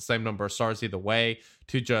end up with the same number of stars either way,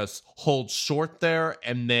 to just hold short there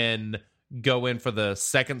and then go in for the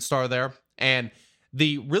second star there. And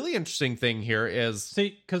the really interesting thing here is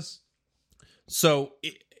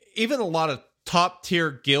even a lot of top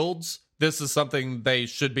tier guilds, this is something they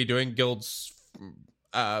should be doing. Guilds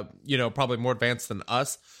probably more advanced than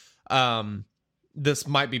us. This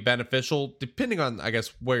might be beneficial depending on, I guess,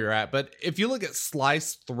 where you're at. But if you look at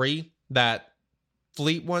Slice 3, that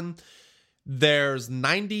fleet one, there's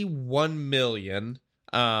 91 million.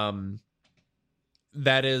 That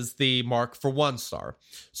is the mark for 1 star.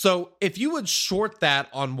 So if you would short that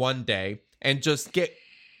on one day and just get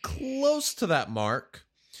close to that mark,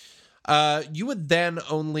 you would then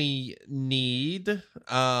only need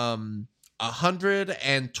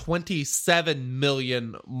 127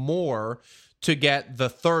 million more to get the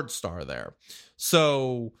 3rd star there.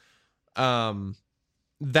 So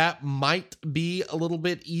that might be a little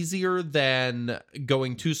bit easier than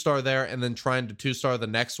going 2-star there and then trying to 2-star the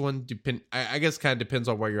next one. I guess kind of depends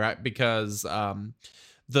on where you're at, because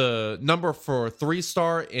the number for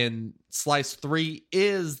 3-star in Slice 3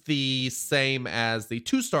 is the same as the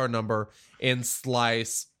 2-star number in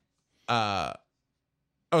Slice. No.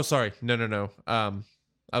 I was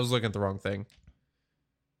looking at the wrong thing.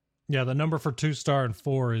 Yeah, the number for 2-star and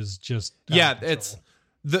 4 is just it's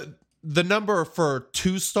the number for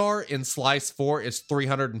 2-star in Slice 4 is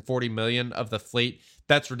 340 million of the fleet.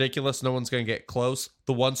 That's ridiculous. No one's going to get close.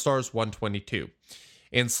 The 1-star is 122.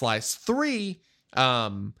 In Slice 3,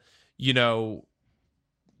 you know,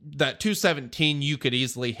 that 217 you could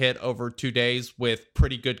easily hit over 2 days with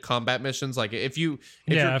pretty good combat missions. Like if your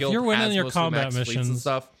guild you're winning has your mostly combat max fleets missions and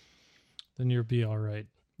stuff, then you'll be all right.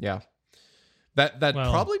 yeah. That'd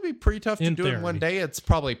Well, probably be pretty tough to in do in one theory. day. It's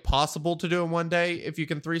probably possible to do in one day if you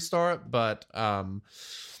can 3-star it, but I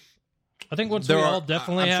think once There we are- all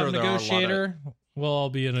definitely I'm have sure there are a lot of- negotiator, we'll all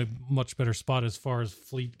be in a much better spot as far as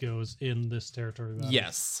fleet goes in this territory battle.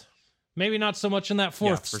 yes. Maybe not so much in that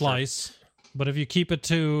fourth for sure. slice, but if you keep it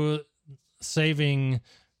to saving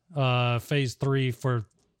phase 3 for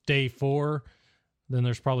day 4, then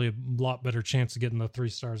there's probably a lot better chance of getting the 3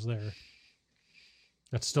 stars there.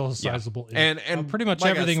 That's still a sizable if. And pretty much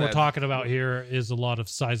like I everything we're said- talking about here is a lot of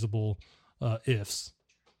sizable ifs.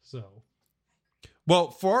 So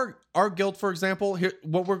Well, for our guild, for example, here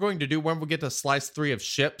what we're going to do when we get to Slice 3 of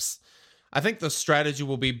ships, I think the strategy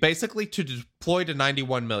will be basically to deploy to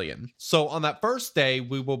 91 million. So on that first day,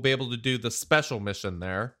 we will be able to do the special mission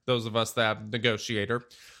there, those of us that have Negotiator,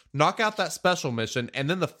 knock out that special mission, and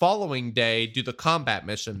then the following day, do the combat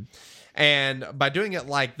mission. And by doing it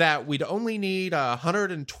like that, we'd only need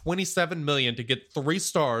 127 million to get 3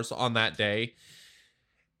 stars on that day.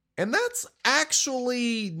 And that's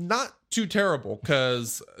actually not too terrible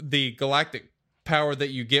because the galactic power that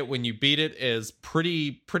you get when you beat it is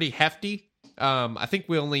pretty hefty. I think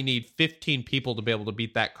we only need 15 people to be able to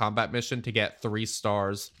beat that combat mission to get 3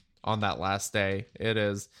 stars on that last day. It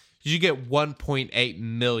is. You get 1.8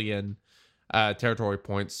 million territory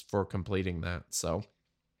points for completing that. So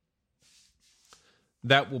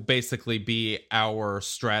that will basically be our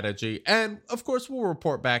strategy. And of course, we'll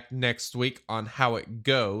report back next week on how it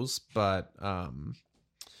goes. But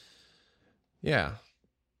yeah.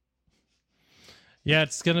 yeah,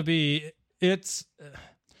 it's gonna be. It's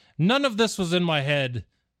none of this was in my head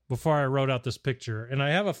before I wrote out this picture, and I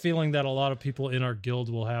have a feeling that a lot of people in our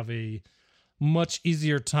guild will have a much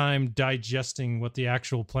easier time digesting what the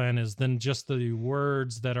actual plan is than just the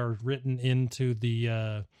words that are written into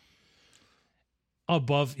the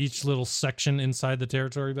above each little section inside the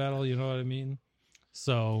territory battle. You know what I mean?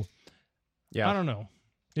 So Yeah. I don't know.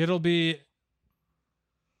 It'll be.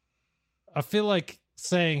 I feel like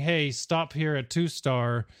saying, "Hey, stop here at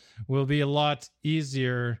 2-star," will be a lot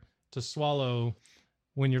easier to swallow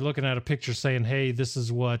when you're looking at a picture saying, "Hey, this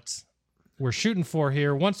is what we're shooting for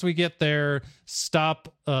here. Once we get there,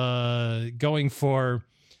 stop going for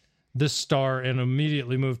this star and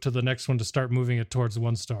immediately move to the next one to start moving it towards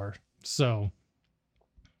 1 star." So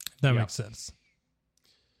that makes sense.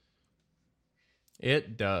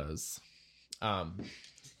 It does.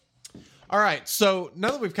 All right. So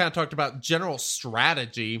now that we've kind of talked about general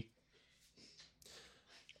strategy,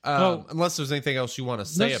 unless there's anything else you want to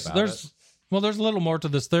say about it. Well, there's a little more to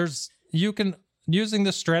this. You can, using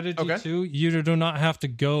this strategy too, you do not have to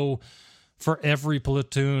go for every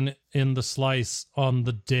platoon in the slice on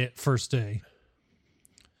the first day.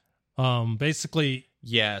 Basically,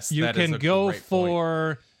 yes, you that is can a go great point.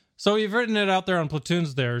 for. So you've written it out there on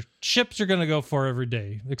platoons there. Ships you're going to go for every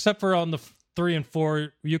day. Except for on the 3 and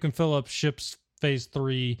 4, you can fill up ships phase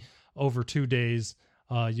 3 over 2 days.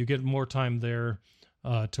 You get more time there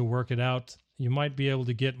to work it out. You might be able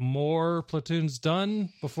to get more platoons done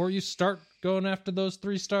before you start going after those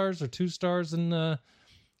 3 stars or 2 stars in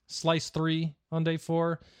Slice 3 on day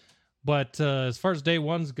 4. But as far as day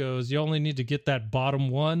 1s goes, you only need to get that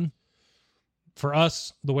bottom 1. For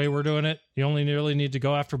us, the way we're doing it, you only really need to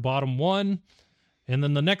go after bottom 1. And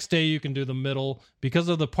then the next day you can do the middle. Because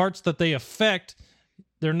of the parts that they affect,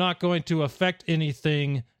 they're not going to affect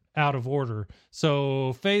anything out of order.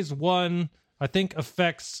 So phase 1, I think,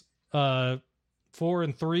 affects 4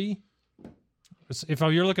 and 3. If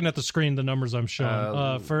you're looking at the screen, the numbers I'm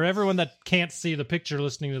showing. For everyone that can't see the picture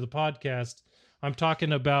listening to the podcast, I'm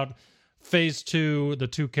talking about phase 2, the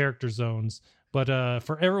 2 character zones. But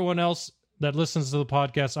for everyone else that listens to the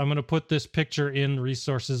podcast, I'm going to put this picture in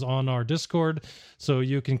resources on our Discord so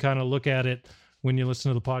you can kind of look at it when you listen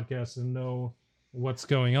to the podcast and know what's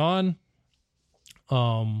going on.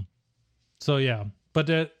 So yeah, but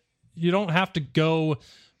you don't have to go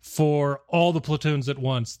for all the platoons at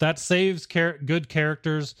once. That saves good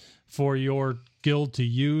characters for your guild to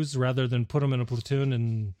use rather than put them in a platoon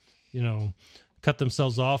and, you know, cut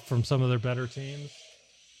themselves off from some of their better teams.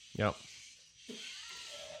 Yep.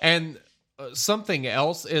 And something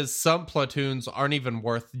else is some platoons aren't even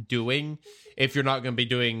worth doing if you're not going to be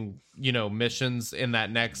doing, you know, missions in that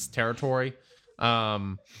next territory.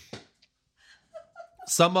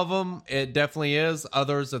 Some of them it definitely is.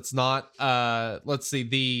 Others it's not. Let's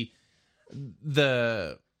see,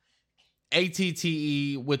 the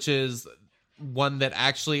ATTE, which is one that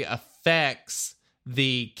actually affects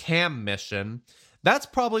the cam mission. That's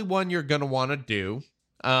probably one you're going to want to do,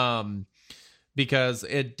 because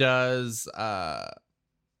it does.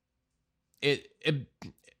 It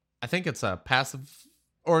I think it's a passive,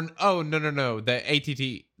 or no. The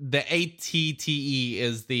ATTE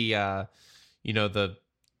is the the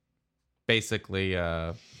basically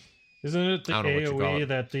isn't it the AoE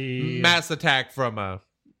that the mass attack from a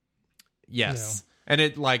yes. And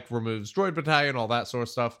it like removes droid battalion, all that sort of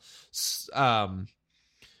stuff.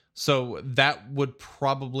 So that would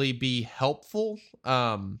probably be helpful.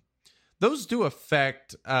 Those do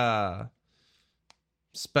affect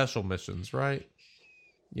special missions, right?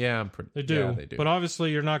 Yeah, they do. Yeah, they do. But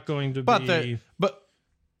obviously, you're not going to but be. But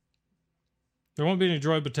there won't be any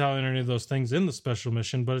droid battalion or any of those things in the special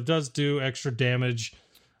mission. But it does do extra damage.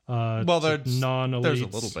 Well, there's non-elites. There's a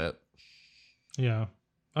little bit. Yeah.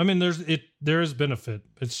 I mean, there is benefit.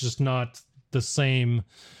 It's just not the same.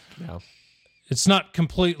 Yeah. It's not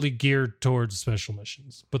completely geared towards special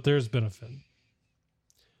missions, but there's benefit.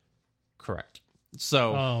 Correct.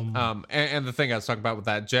 So, and the thing I was talking about with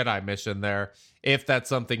that Jedi mission there, if that's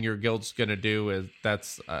something your guild's going to do,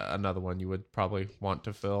 that's another one you would probably want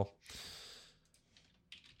to fill.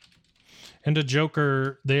 And a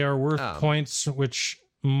Joker, they are worth points, which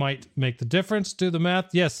might make the difference. Do the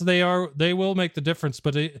math. Yes, they are. They will make the difference.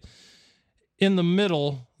 But in the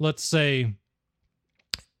middle, let's say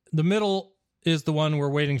the middle is the one we're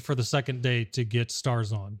waiting for the second day to get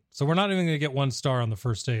stars on. So we're not even going to get 1 star on the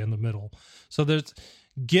first day in the middle. So there's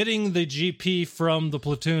getting the GP from the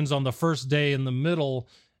platoons on the first day in the middle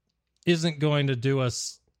isn't going to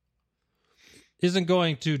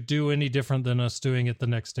do any different than us doing it the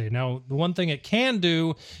next day. Now, the one thing it can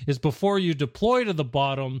do is before you deploy to the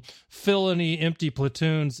bottom, fill any empty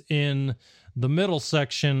platoons in the middle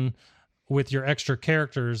section with your extra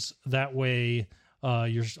characters. That way,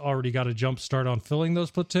 you're already got a jump start on filling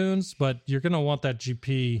those platoons, but you're going to want that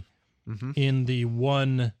GP in the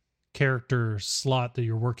 1 character slot that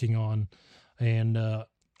you're working on. And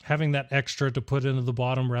having that extra to put into the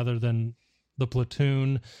bottom rather than the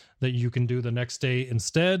platoon that you can do the next day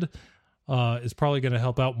instead is probably going to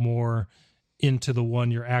help out more into the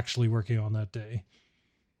one you're actually working on that day.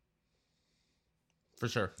 For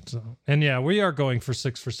sure. So, and yeah, we are going for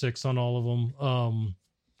 6 for 6 on all of them.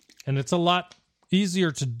 And it's a lot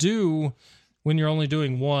easier to do when you're only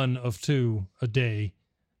doing 1 of 2 a day,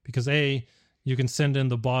 because you can send in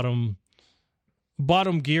the bottom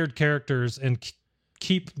geared characters and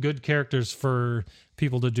keep good characters for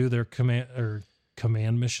people to do their combat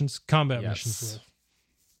missions with.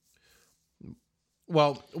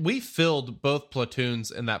 Well, we filled both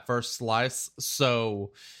platoons in that first slice,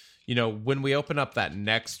 so when we open up that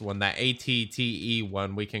next one, that ATTE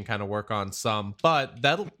one, we can kind of work on some, but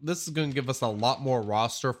this is going to give us a lot more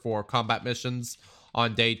roster for combat missions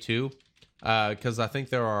on day 2. Because I think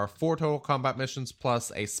there are 4 total combat missions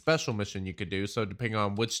plus a special mission you could do. So depending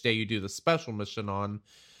on which day you do the special mission on,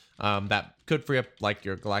 that could free up like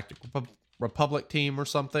your Galactic Republic team or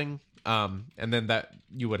something. And then that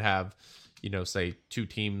you would have, say 2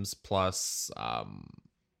 teams plus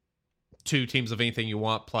 2 teams of anything you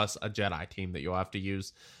want plus a Jedi team that you'll have to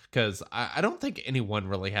use. Because I don't think anyone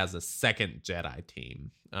really has a second Jedi team.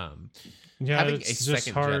 Having a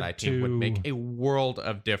second Jedi team would make a world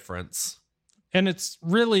of difference. And it's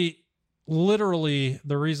really, literally,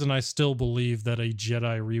 the reason I still believe that a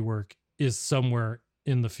Jedi rework is somewhere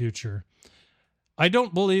in the future. I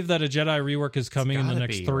don't believe that a Jedi rework is coming in the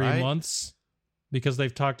next 3 months, because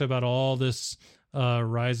they've talked about all this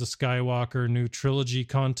Rise of Skywalker new trilogy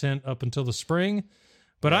content up until the spring.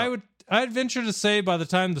 But yeah. I'd venture to say by the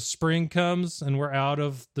time the spring comes and we're out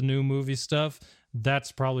of the new movie stuff,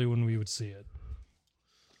 that's probably when we would see it.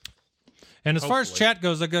 And as far as chat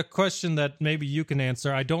goes, I got a question that maybe you can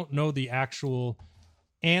answer. I don't know the actual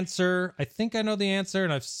answer. I think I know the answer,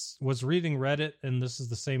 and I was reading Reddit, and this is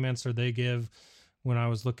the same answer they give when I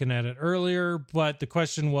was looking at it earlier. But the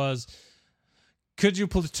question was, could you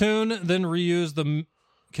platoon, then reuse the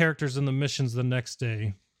characters in the missions the next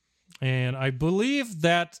day? And I believe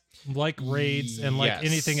that, like raids and like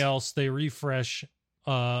anything else, they refresh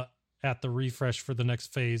at the refresh for the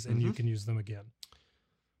next phase, and you can use them again.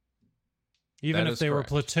 Even if they were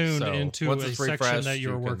platooned into a section that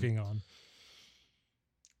you're working on.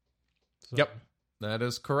 So, yep, that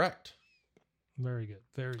is correct. Very good.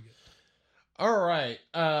 Very good. All right.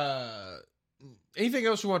 Anything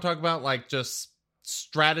else you want to talk about? Like just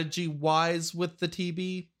strategy wise with the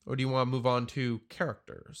TB, or do you want to move on to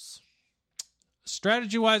characters?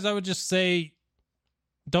 Strategy wise, I would just say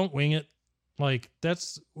don't wing it. Like,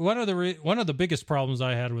 that's one of the biggest problems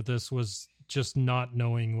I had with this was just not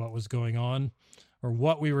knowing what was going on or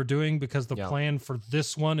what we were doing, because the plan for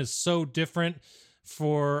this one is so different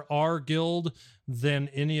for our guild than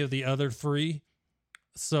any of the other three.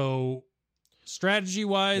 So strategy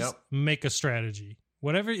wise, make a strategy.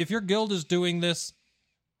 Whatever, if your guild is doing this,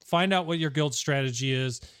 find out what your guild strategy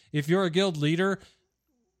is. If you're a guild leader,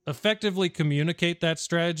 effectively communicate that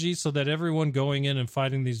strategy so that everyone going in and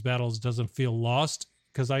fighting these battles doesn't feel lost.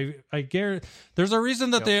 Because I guarantee there's a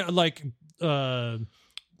reason that they like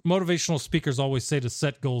motivational speakers always say to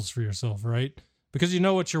set goals for yourself, right? Because you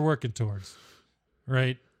know what you're working towards,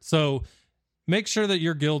 right? So make sure that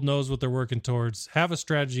your guild knows what they're working towards. Have a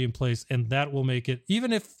strategy in place, and that will make it.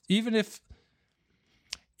 Even if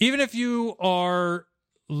you are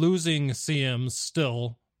losing CMs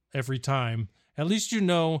still every time, at least you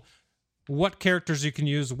know what characters you can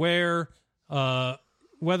use where,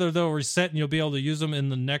 whether they'll reset and you'll be able to use them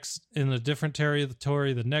in a different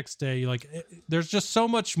territory the next day. Like, there's just so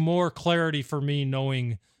much more clarity for me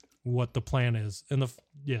knowing what the plan is. And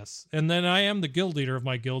then I am the guild leader of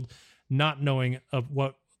my guild, not knowing of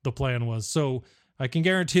what the plan was. So I can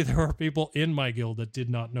guarantee there are people in my guild that did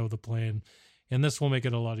not know the plan, and this will make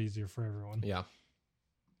it a lot easier for everyone.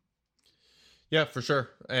 Yeah, for sure.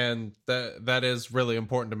 And that is really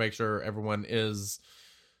important to make sure everyone is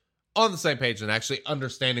on the same page and actually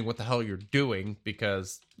understanding what the hell you're doing,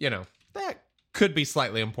 because, that could be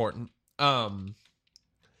slightly important. But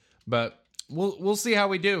we'll see how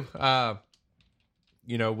we do.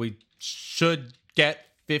 We should get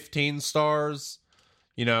 15 stars,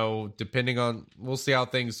 depending on, we'll see how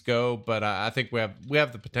things go. But I think we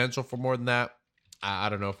have the potential for more than that. I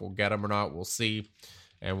don't know if we'll get them or not. We'll see.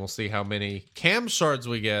 And we'll see how many cam shards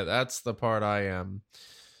we get. That's the part I am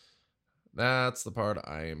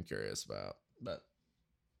curious about. But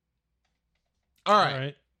all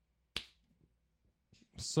right.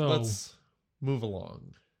 So let's move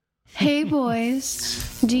along. Hey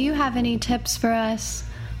boys, do you have any tips for us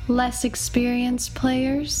less experienced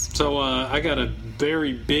players? So I got a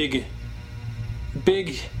very big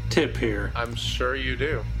tip here. I'm sure you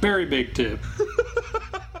do. Very big tip.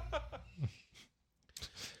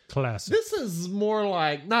 Classic. This is more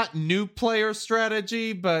like not new player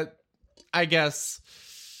strategy, but I guess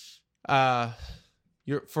this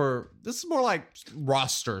is more like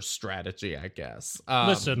roster strategy, I guess.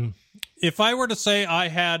 Listen, if I were to say I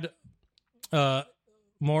had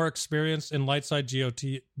more experience in light side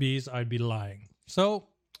GOTBs, I'd be lying. So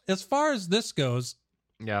as far as this goes,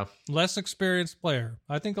 less experienced player.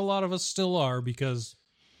 I think a lot of us still are, because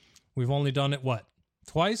we've only done it,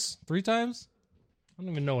 twice? 3 times? I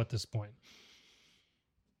don't even know at this point.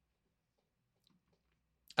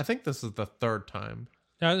 I think this is the 3rd time.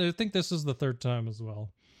 I think this is the 3rd time as well.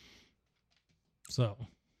 So,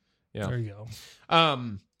 there you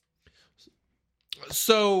go.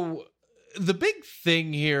 So the big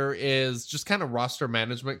thing here is just kind of roster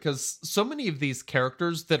management, because so many of these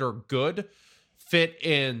characters that are good fit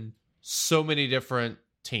in so many different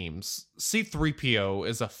teams. C-3PO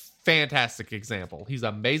is a fantastic example. He's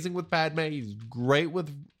amazing with Padme. He's great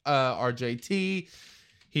with RJT.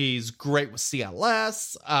 He's great with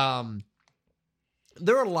CLS.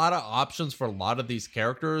 There are a lot of options for a lot of these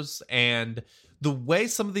characters, and the way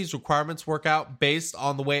some of these requirements work out based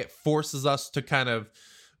on the way it forces us to kind of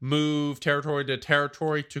move territory to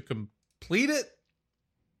territory to complete it,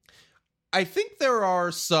 I think there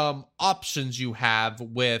are some options you have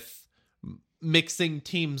with mixing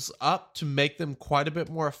teams up to make them quite a bit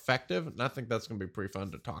more effective, and I think that's going to be pretty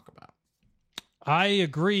fun to talk about. I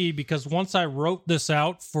agree, because once I wrote this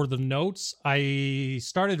out for the notes, I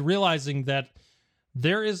started realizing that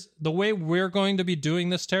there is, the way we're going to be doing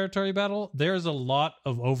this territory battle, there's a lot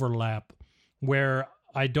of overlap where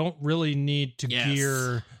I don't really need to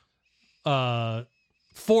gear 4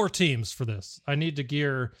 teams for this. I need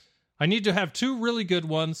to have 2 really good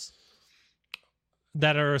ones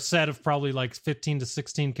that are a set of probably like 15 to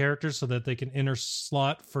 16 characters, so that they can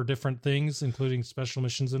interslot for different things, including special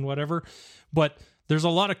missions and whatever. But there's a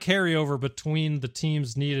lot of carryover between the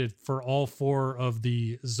teams needed for all 4 of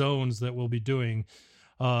the zones that we'll be doing.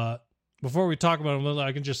 Before we talk about them,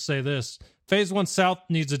 I can just say this. Phase 1 South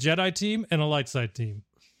needs a Jedi team and a light side team.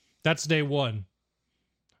 That's day 1.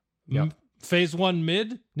 Yep. Phase 1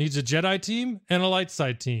 Mid needs a Jedi team and a light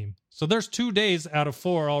side team. So there's 2 days out of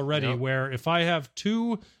 4 already where if I have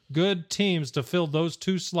 2 good teams to fill those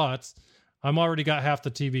 2 slots, I'm already got half the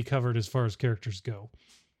TB covered as far as characters go.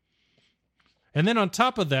 And then on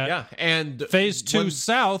top of that, Yeah, and Phase 2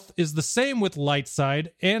 South is the same with light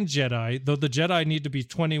side and Jedi, though the Jedi need to be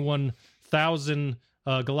 21,000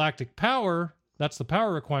 galactic power. That's the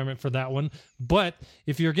power requirement for that one. But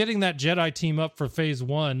if you're getting that Jedi team up for Phase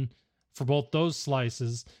 1 for both those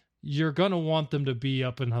slices, you're going to want them to be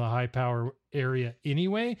up in the high power area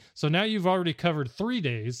anyway. So now you've already covered 3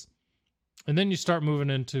 days, and then you start moving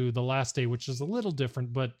into the last day, which is a little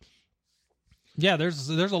different, but yeah, there's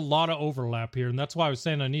a lot of overlap here, and that's why I was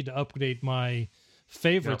saying I need to update my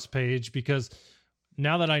favorites page, because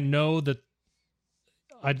now that I know that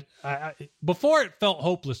I before it felt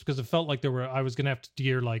hopeless because it felt like I was going to have to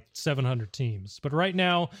gear like 700 teams, but right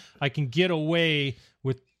now I can get away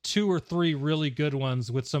with 2 or 3 really good ones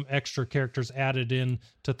with some extra characters added in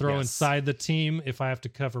to throw inside the team if I have to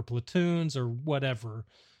cover platoons or whatever.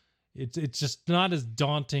 It's just not as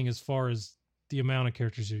daunting as far as the amount of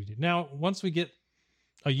characters you need. Now, once we get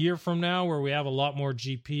a year from now where we have a lot more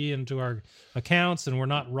GP into our accounts and we're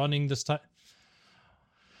not running this time,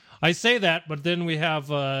 I say that, but then we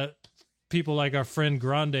have people like our friend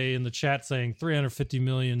Grande in the chat saying 350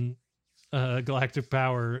 million galactic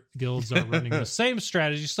power guilds are running the same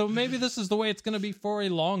strategy. So maybe this is the way it's going to be for a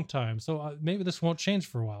long time. So maybe this won't change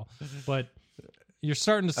for a while, but you're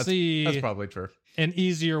starting to see that's probably true. An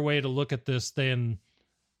easier way to look at this than,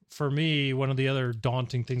 for me, one of the other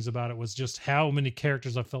daunting things about it was just how many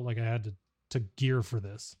characters I felt like I had to gear for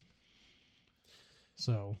this.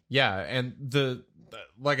 So yeah, and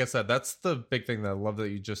like I said, that's the big thing that I love that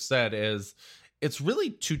you just said is it's really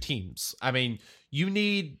 2 teams. I mean, you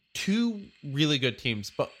need 2 really good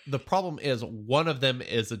teams, but the problem is one of them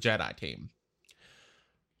is a Jedi team,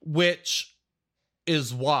 which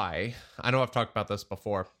is why, I know I've talked about this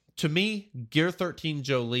before, to me, Gear 13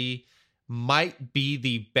 Jolee might be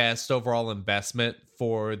the best overall investment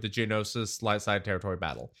for the Geonosis light side territory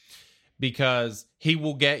battle, because he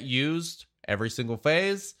will get used every single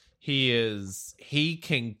phase. He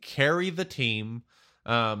can carry the team.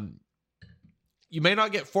 You may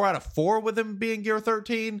not get 4 out of 4 with him being Gear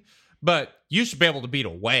 13, but you should be able to beat a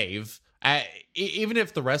wave. Even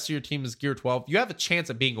if the rest of your team is Gear 12, you have a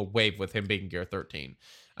chance at being a wave with him being Gear 13.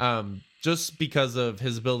 Just because of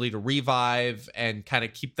his ability to revive and kind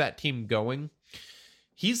of keep that team going.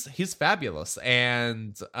 He's fabulous.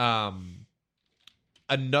 And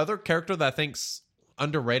another character that I think's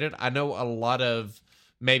underrated, I know a lot of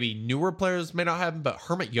maybe newer players may not have him, but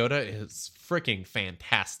Hermit Yoda is freaking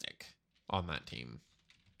fantastic on that team.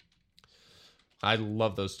 I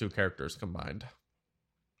love those 2 characters combined.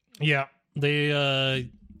 Yeah,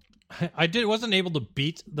 they wasn't able to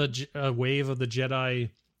beat the wave of the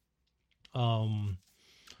Jedi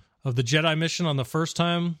mission on the first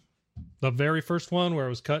time, the very first one where it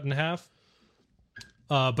was cut in half.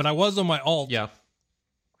 But I was on my alt. Yeah.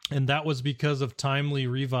 And that was because of timely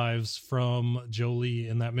revives from Jolee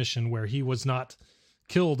in that mission where he was not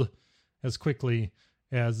killed as quickly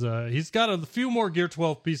as he's got a few more Gear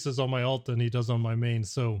 12 pieces on my alt than he does on my main.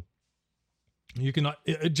 So you can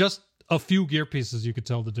just a few gear pieces, you could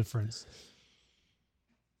tell the difference.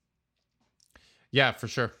 Yeah, for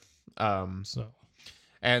sure.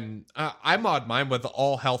 And I mod mine with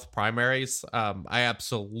all health primaries. I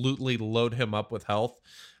absolutely load him up with health,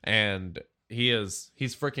 and he's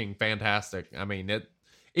freaking fantastic. I mean,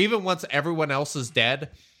 even once everyone else is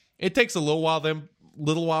dead, it takes a little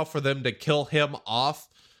while for them to kill him off.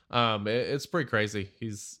 It's pretty crazy.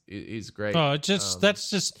 He's great. That's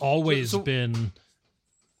just always been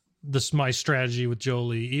my strategy with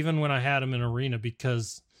Jolee, even when I had him in arena,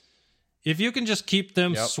 because if you can just keep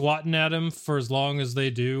them swatting at him for as long as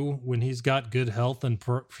they do when he's got good health and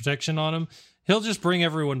protection on him, he'll just bring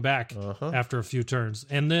everyone back after a few turns.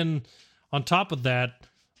 And then on top of that,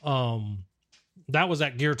 that was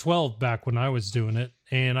at Gear 12 back when I was doing it,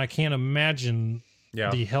 and I can't imagine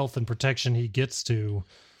the health and protection he gets to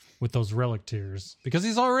with those relic tiers, because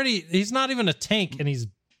he's not even a tank, and he's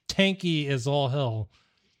tanky as all hell.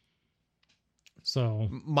 So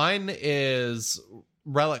mine is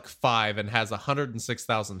Relic 5 and has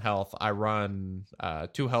 106,000 health. I run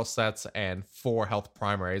 2 health sets and 4 health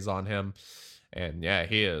primaries on him, and yeah,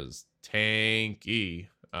 he is tanky.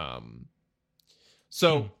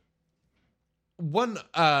 So one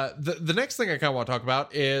the next thing I kind of want to talk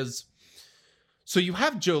about is, so you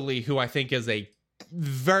have Jolee, who I think is a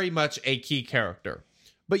very much a key character,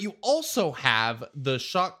 but you also have the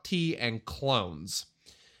Shaak Ti and clones.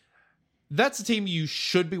 That's a team you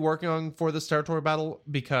should be working on for this territory battle,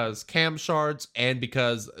 because cam shards and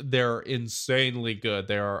because they're insanely good.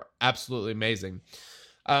 They are absolutely amazing.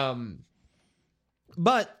 But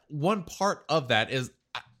one part of that is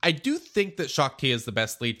I do think that Shaak Ti is the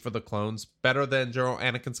best lead for the clones, better than General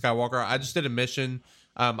Anakin Skywalker. I just did a mission.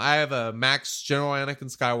 I have a max General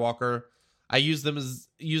Anakin Skywalker. I used him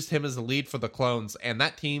as a lead for the clones, and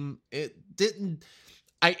that team, it didn't.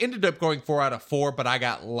 I ended up going 4 out of 4, but I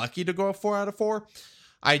got lucky to go 4 out of 4.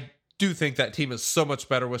 I do think that team is so much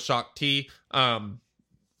better with Shaak Ti.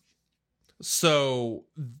 So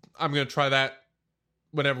I'm going to try that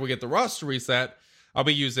whenever we get the roster reset. I'll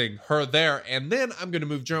be using her there. And then I'm going to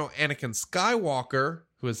move General Anakin Skywalker,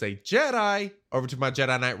 who is a Jedi, over to my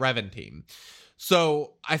Jedi Knight Revan team.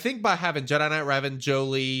 So I think by having Jedi Knight Revan,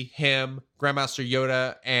 Jolee, him, Grandmaster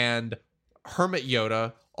Yoda, and Hermit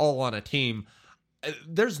Yoda all on a team,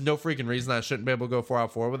 there's no freaking reason I shouldn't be able to go 4 out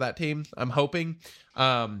of 4 with that team. I'm hoping.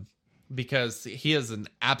 Because he is an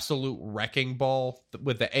absolute wrecking ball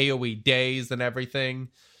with the AoE days and everything.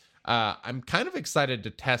 I'm kind of excited to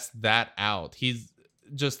test that out. He's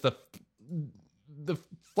just the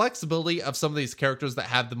flexibility of some of these characters that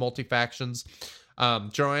have the multi-factions.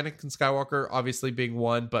 General Anakin Skywalker obviously being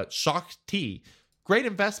one, but Shaak Ti, great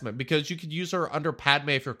investment because you could use her under Padme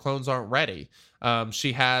if your clones aren't ready.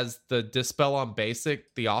 She has the Dispel on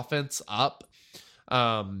basic, the offense up.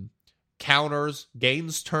 Counters,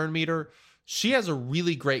 gains turn meter. She has a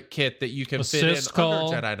really great kit that you can assist fit in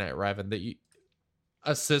call. under Jedi Knight Revan. That you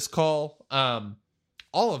assist call, all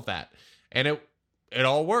of that, and it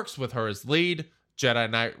all works with her as lead.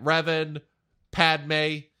 Jedi Knight Revan,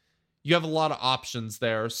 Padme. You have a lot of options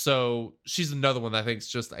there, so she's another one that I think is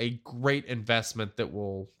just a great investment that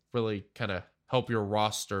will really kind of help your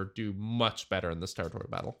roster do much better in this territory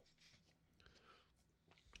battle.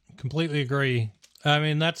 Completely agree. I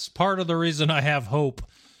mean, that's part of the reason I have hope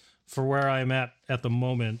for where I'm at the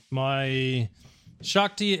moment. My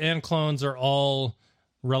Shaak Ti and clones are all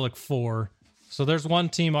Relic 4. So there's one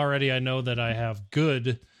team already I know that I have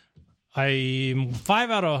good. I'm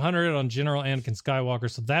 5 out of 100 on General Anakin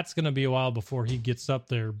Skywalker, so that's going to be a while before he gets up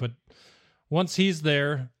there. But once he's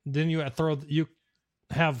there, then you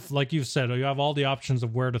have, like you said, you have all the options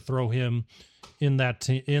of where to throw him in that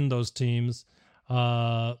in those teams.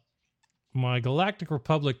 My Galactic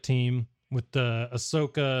Republic team with the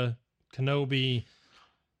Ahsoka, Kenobi,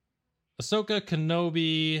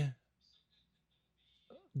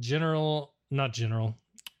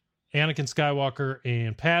 Anakin Skywalker,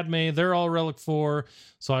 and Padme. They're all Relic 4,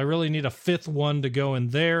 so I really need a 5th one to go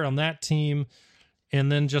in there on that team, and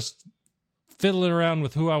then just fiddling around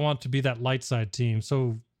with who I want to be that light side team.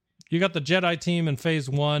 So you got the Jedi team in Phase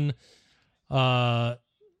 1.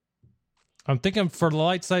 I'm thinking for the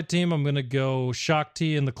light side team, I'm going to go Shaak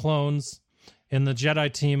Ti and the clones. In the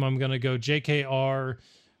Jedi team, I'm going to go JKR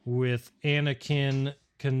with Anakin,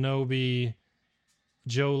 Kenobi,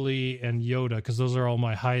 Jolee, and Yoda, because those are all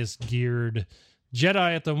my highest geared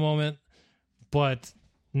Jedi at the moment. But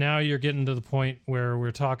now you're getting to the point where we're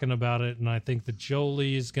talking about it, and I think that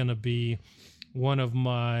Jolee is going to be one of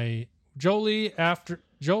my... Jolee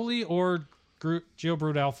or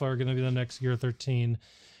Geobrood Alpha are going to be the next Gear 13.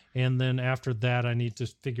 And then after that, I need to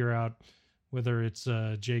figure out whether it's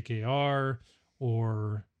JKR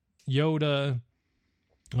or Yoda.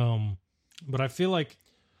 But I feel like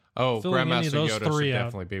Grandmaster Yoda should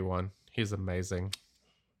definitely be one. He's amazing.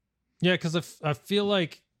 Yeah, because I feel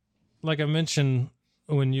like I mentioned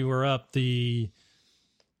when you were up,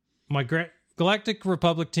 my Galactic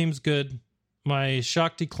Republic team's good. My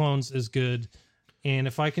Shaak Ti clones is good. And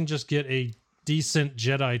if I can just get a decent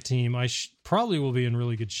Jedi team, I probably will be in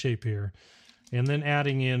really good shape here. And then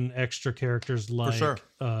adding in extra characters like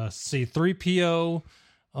C-3PO.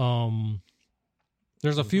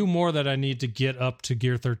 There's a few more that I need to get up to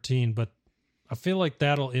Gear 13, but I feel like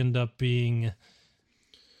that'll end up being...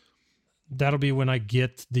 That'll be when I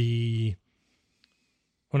get when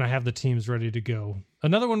I have the teams ready to go.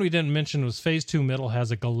 Another one we didn't mention was Phase 2 Middle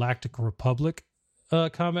has a Galactic Republic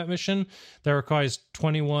combat mission that requires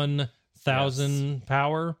 21,000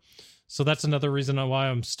 power. So that's another reason why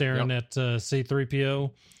I'm staring at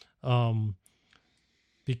C-3PO.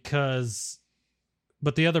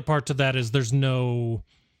 But the other part to that is there's no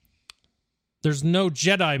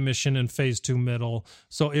Jedi mission in Phase 2 Middle.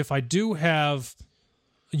 So if I do have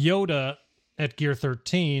Yoda at Gear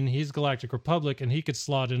 13, he's Galactic Republic, and he could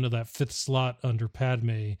slot into that 5th slot under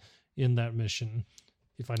Padme in that mission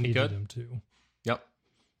if I needed him to. Yep.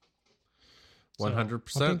 100%.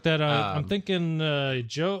 So I think that I'm thinking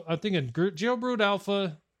Geobrood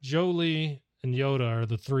Alpha, Jolee, and Yoda are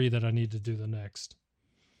the 3 that I need to do the next.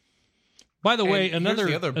 By the way,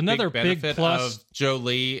 another big plus of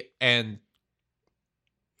Jolee and...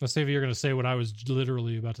 Let's see if you're going to say what I was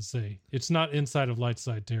literally about to say. It's not inside of light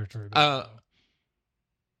side territory.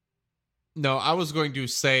 No, I was going to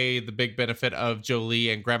say the big benefit of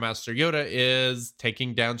Jolee and Grandmaster Yoda is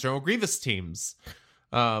taking down General Grievous teams.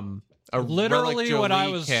 Literally what I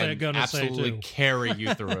was going to say, absolutely too. Carry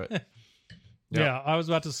you through it. Yep. Yeah, I was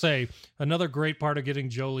about to say, another great part of getting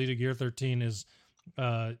Jolee to Gear 13 is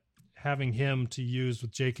having him to use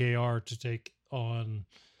with JKR to take on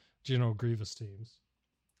General Grievous teams.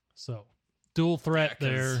 So, dual threat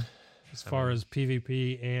there as far as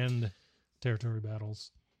PvP and territory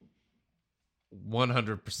battles.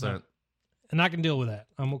 100%. And I can deal with that.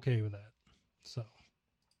 I'm okay with that. So,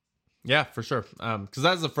 yeah, for sure. Because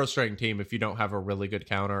that's a frustrating team if you don't have a really good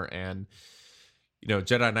counter. And,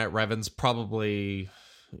 Jedi Knight Revan's probably,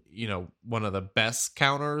 one of the best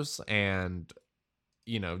counters. And,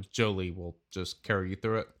 Jolee will just carry you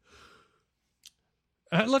through it.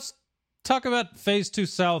 Let's talk about Phase 2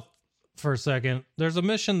 South for a second. There's a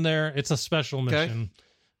mission there. It's a special mission.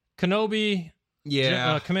 Kenobi,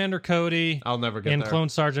 Commander Cody, I'll never get and there. Clone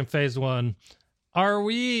Sergeant Phase 1. How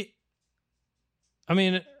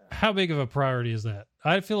big of a priority is that?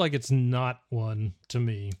 I feel like it's not one to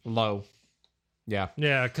me. Low. Yeah.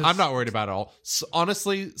 Yeah, because I'm not worried about it all.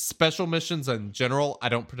 Honestly, special missions in general, I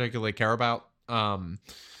don't particularly care about.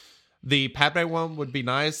 The Padme one would be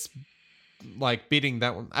nice. Like beating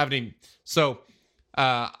that one. I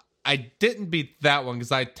didn't beat that one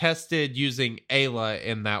because I tested using Ayla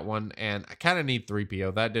in that one, and I kind of need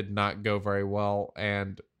 3PO. That did not go very well,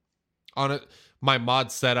 and on it, my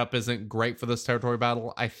mod setup isn't great for this territory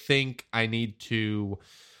battle. I think I need to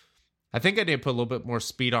put a little bit more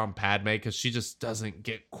speed on Padme because she just doesn't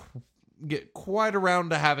get quite around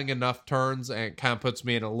to having enough turns, and it kind of puts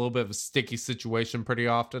me in a little bit of a sticky situation pretty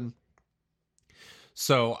often.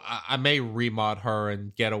 So I may remod her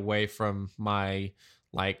and get away from my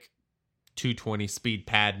 220 speed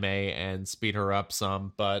Padme and speed her up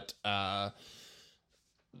some, but where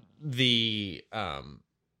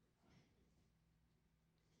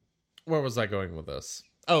was I going with this?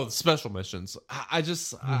 Oh, the special missions. I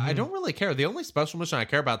don't really care. The only special mission I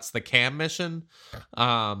care about is the cam mission.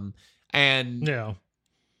 And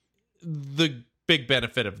the big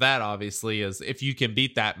benefit of that, obviously, is if you can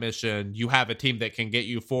beat that mission, you have a team that can get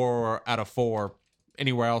you 4 out of 4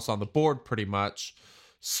 anywhere else on the board, pretty much.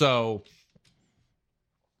 So,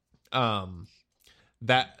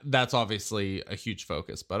 that's obviously a huge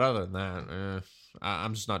focus. But other than that,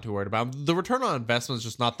 I'm just not too worried about them. The return on investment is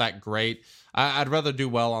just not that great. I'd rather do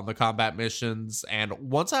well on the combat missions, and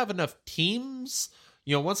once I have enough teams,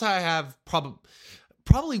 once I have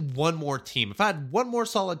probably one more team. If I had one more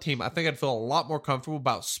solid team, I think I'd feel a lot more comfortable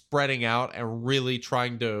about spreading out and really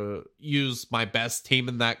trying to use my best team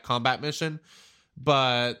in that combat mission.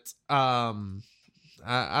 But I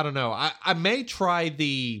don't know. I may try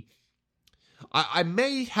I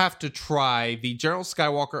may have to try the General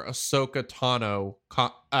Skywalker Ahsoka Tano.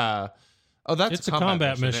 That's a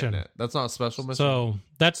combat mission. Isn't it? That's not a special mission. So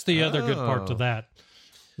that's the other good part to that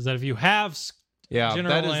is that if you have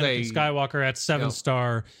General Anakin Skywalker at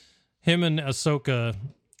 7-star, him and Ahsoka,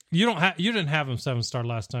 you didn't have him 7-star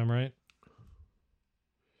last time, right?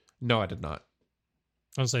 No, I did not.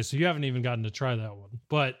 I was say so you haven't even gotten to try that one,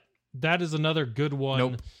 but that is another good one.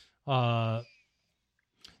 Nope.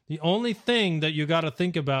 The only thing that you got to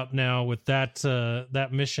think about now with that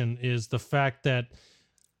mission is the fact that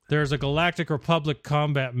there's a Galactic Republic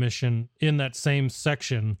combat mission in that same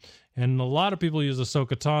section, and a lot of people use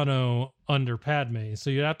Ahsoka Tano under Padme, so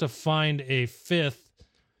you have to find a 5th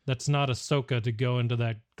that's not Ahsoka to go into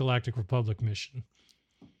that Galactic Republic mission.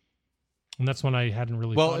 And that's one I hadn't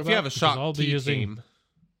really thought about. Well, if you have a Shock T team.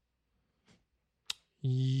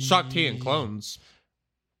 Shock T and clones.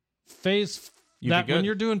 When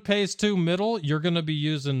you're doing Phase 2 middle, you're going to be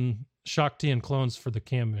using Shock T and clones for the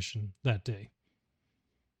cam mission that day.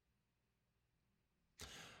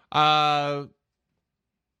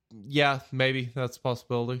 Yeah, maybe that's a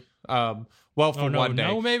possibility. Well, for one day.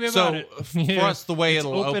 No, maybe so about it. For us, the way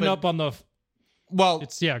it'll open up on the. Well,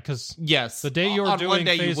 it's because yes, the day you're on doing one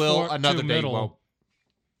day Phase you will, 4, another day middle, you won't.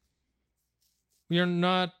 You're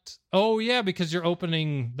not. Oh yeah, because you're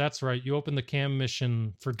opening. That's right. You open the cam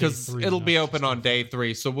mission for day 3. Because it'll be open on day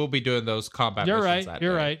 3, so we'll be doing those combat missions.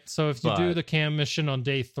 You're right. So if you do the cam mission on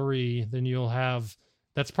day 3, then you'll have.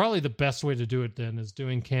 That's probably the best way to do it. Then is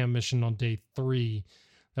doing cam mission on day 3.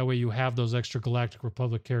 That way you have those extra Galactic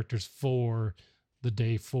Republic characters for the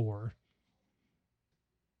day 4.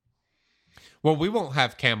 Well, we won't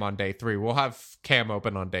have cam on day 3. We'll have cam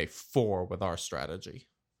open on day 4 with our strategy.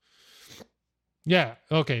 Yeah.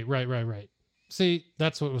 Okay. Right. See,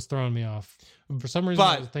 that's what was throwing me off. For some reason,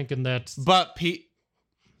 I was thinking that. But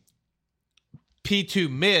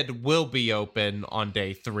P2 mid will be open on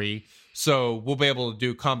day 3. So we'll be able to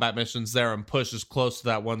do combat missions there and push as close to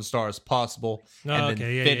that 1 star as possible. And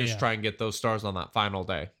then finish, try and get those stars on that final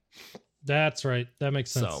day. That's right. That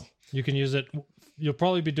makes sense. So you can use it. You'll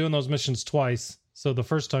probably be doing those missions twice. So the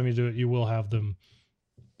first time you do it, you will have them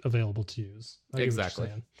available to use.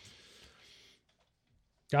 Exactly.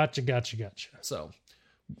 Gotcha. So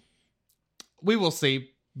we will see.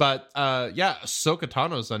 But yeah, Ahsoka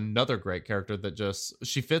Tano is another great character that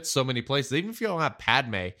she fits so many places. Even if you don't have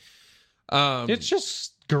Padme, it's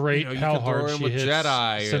just great how hard she hits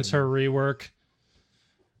Jedi since her rework.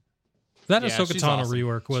 That Ahsoka Tano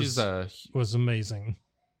rework was amazing.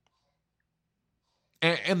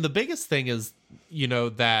 And the biggest thing is,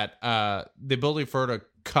 that the ability for her to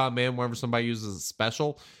come in whenever somebody uses a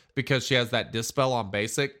special, because she has that dispel on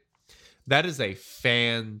basic. That is a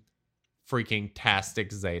freaking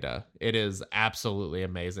tastic Zeta. It is absolutely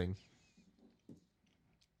amazing.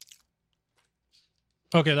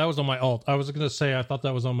 Okay, that was on my alt. I was going to say I thought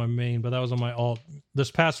that was on my main, but that was on my alt.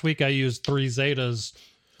 This past week I used 3 Zetas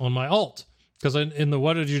on my alt, because in the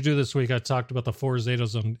What Did You Do This Week, I talked about the 4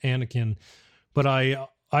 Zetas on Anakin, but I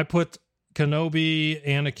put Kenobi,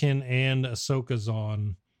 Anakin, and Ahsoka's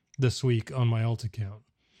on this week on my alt account.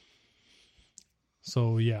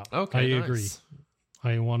 So yeah, okay, I agree.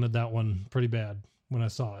 I wanted that one pretty bad when I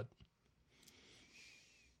saw it.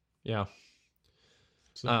 Yeah.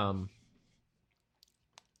 So.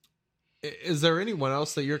 Is there anyone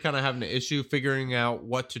else that you're kind of having an issue figuring out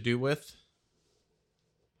what to do with?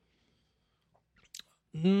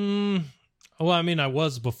 Well, I mean, I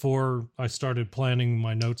was before I started planning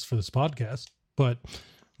my notes for this podcast, but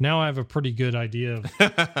now I have a pretty good idea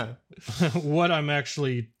of what I'm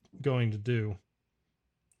actually going to do.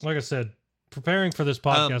 Like I said, preparing for this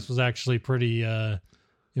podcast was actually pretty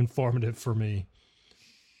informative for me.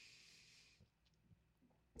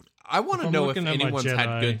 I want to know if anyone's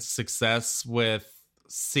had good success with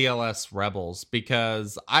CLS Rebels,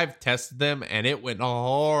 because I've tested them and it went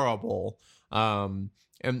horrible. And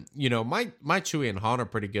my Chewie and Han are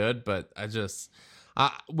pretty good, but I just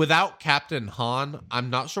without Captain Han, I'm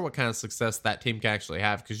not sure what kind of success that team can actually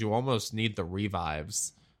have, because you almost need the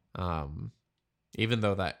revives. Even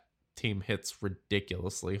though that team hits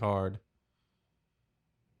ridiculously hard.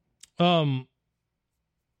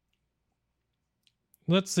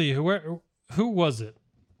 Let's see, who was it?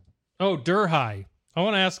 Oh, Durhai. I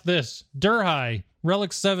want to ask this. Durhai,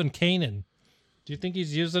 Relic 7 Kanan. Do you think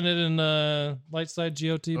he's using it in Lightside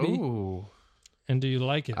GOTB? Ooh. And do you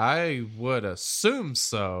like it? I would assume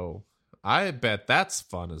so. I bet that's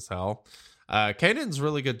fun as hell. Kanan's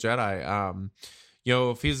really good Jedi.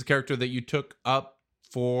 If he's a character that you took up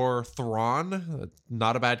for Thrawn,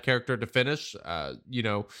 not a bad character to finish.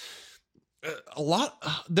 There are a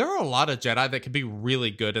lot of Jedi that could be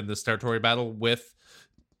really good in this territory battle with,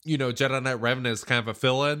 Jedi Knight Revan as kind of a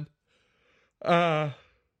fill-in. I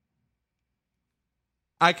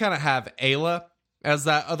kind of have Ayla as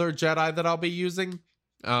that other Jedi that I'll be using.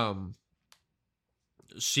 I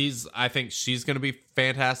think she's going to be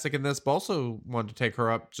fantastic in this, but also wanted to take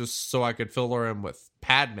her up just so I could fill her in with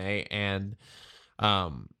Padme and,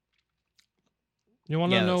 you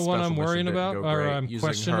want to know what I'm worrying about, or I'm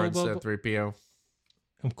questionable about? 3PO.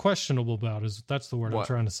 I'm questionable about that's the word I'm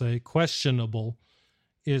trying to say. Questionable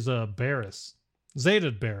is Barriss,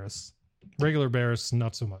 Zeta Barriss, regular Barriss,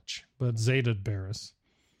 not so much, but Zeta Barriss.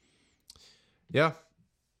 Yeah,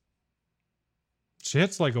 she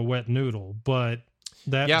hits like a wet noodle, but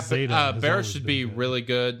Zeta Barriss should be really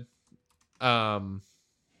good.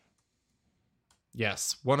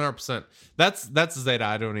 Yes, 100%. That's a Zeta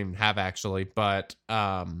I don't even have actually, but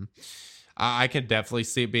I can definitely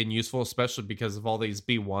see it being useful, especially because of all these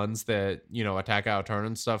B1s that attack out of turn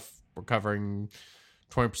and stuff, recovering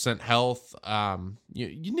 20% health.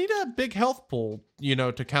 You need a big health pool,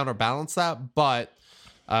 to counterbalance that, but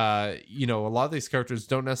a lot of these characters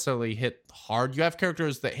don't necessarily hit hard. You have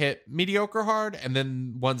characters that hit mediocre hard, and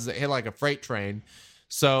then ones that hit like a freight train.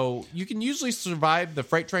 So you can usually survive the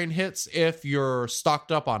freight train hits if you're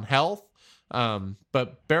stocked up on health.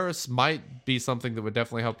 But Barriss might be something that would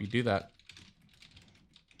definitely help you do that.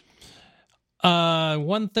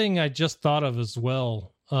 One thing I just thought of as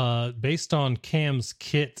well, based on Cam's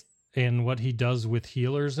kit and what he does with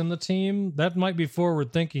healers in the team, that might be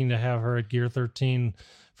forward thinking to have her at gear 13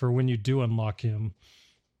 for when you do unlock him.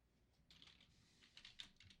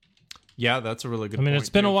 Yeah, that's a really good point. I mean, it's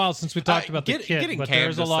been a while since we talked about the kit, but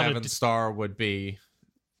there's a lot of 7-star would be,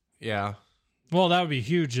 yeah. Well, that would be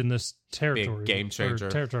huge in this territory. Big game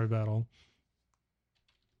changer. Territory battle.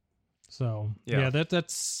 So, yeah,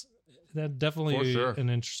 that's definitely an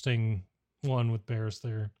interesting one with Barris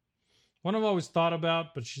there. One I've always thought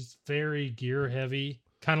about, but she's very gear heavy,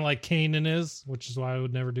 kind of like Kanan is, which is why I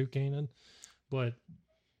would never do Kanan. But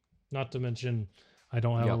not to mention, I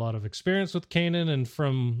don't have a lot of experience with Kanan, and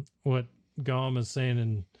from what Gom is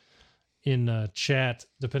saying in chat,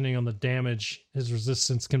 depending on the damage, his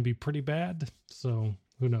resistance can be pretty bad. So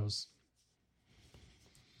who knows?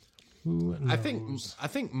 Who knows? I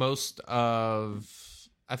think most of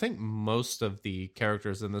the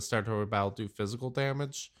characters in this territory battle do physical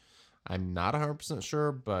damage. I'm not 100%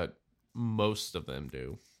 sure, but most of them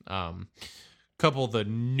do. Couple of the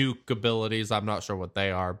nuke abilities, I'm not sure what they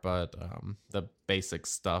are, but the basic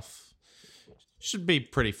stuff should be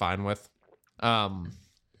pretty fine with.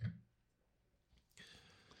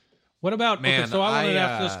 What about, okay, so I wanted to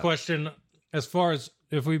ask this question. As far as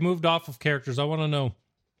if we moved off of characters, I want to know,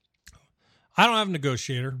 I don't have a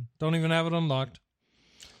negotiator, don't even have it unlocked.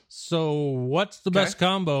 So what's the best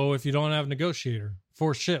combo if you don't have a negotiator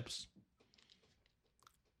for ships?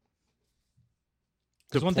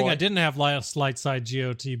 Because one thing I didn't have last light side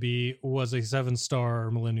GOTB was a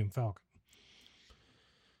 7-star Millennium Falcon.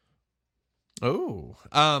 Oh,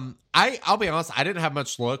 I'll be honest, I didn't have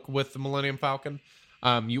much luck with the Millennium Falcon.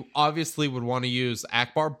 You obviously would want to use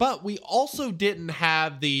Akbar, but we also didn't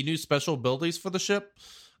have the new special abilities for the ship.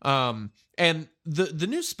 And the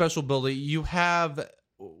new special ability, you have,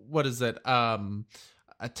 what is it?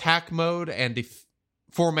 Attack mode and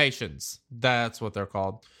formations. That's what they're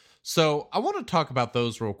called. So I want to talk about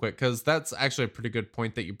those real quick, because that's actually a pretty good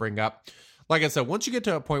point that you bring up. Like I said, once you get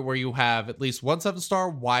to a point where you have at least one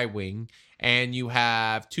 7-star Y-Wing and you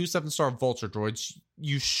have 2 7-star Vulture droids,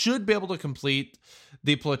 you should be able to complete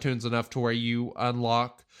the platoons enough to where you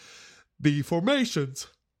unlock the formations.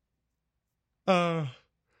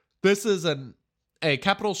 This is a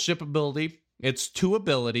capital ship ability. It's 2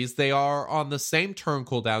 abilities. They are on the same turn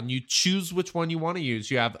cooldown. You choose which one you want to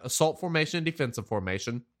use. You have assault formation and defensive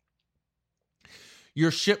formation.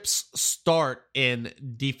 Your ships start in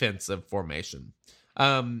defensive formation. Here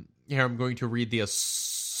I'm going to read the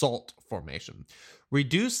assault formation.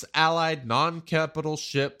 Reduce allied non-capital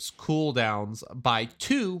ships cooldowns by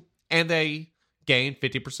 2, and they gain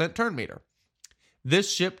 50% turn meter. This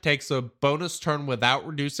ship takes a bonus turn without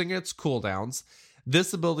reducing its cooldowns.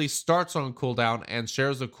 This ability starts on cooldown and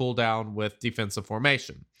shares a cooldown with defensive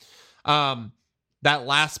formation. That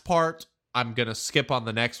last part, I'm going to skip on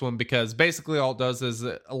the next one, because basically all it does is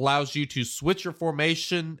it allows you to switch your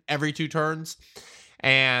formation every 2 turns,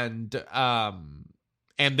 and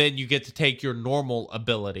then you get to take your normal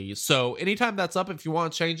ability. So anytime that's up, if you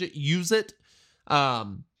want to change it, use it.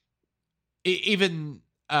 Even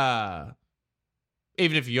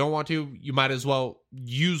if you don't want to, you might as well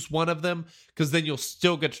use one of them, because then you'll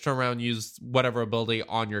still get to turn around and use whatever ability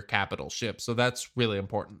on your capital ship. So that's really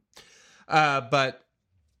important. But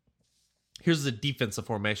here's the defensive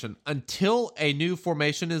formation. Until a new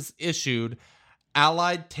formation is issued,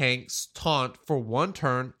 allied tanks taunt for 1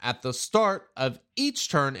 turn at the start of each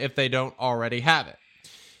turn if they don't already have it.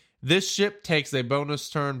 This ship takes a bonus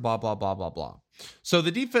turn, blah, blah, blah, blah, blah. So the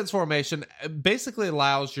defense formation basically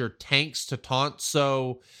allows your tanks to taunt.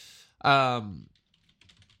 So a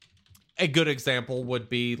good example would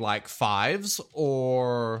be like 5s,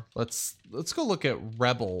 or let's go look at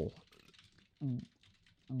rebel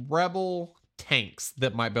tanks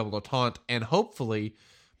that might be able to taunt and hopefully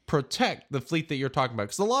protect the fleet that you're talking about.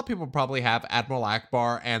 Because a lot of people probably have Admiral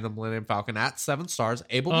Akbar and the Millennium Falcon at 7 stars,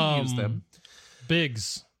 able to use them.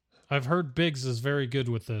 Biggs. I've heard Biggs is very good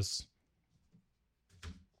with this.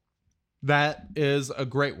 That is a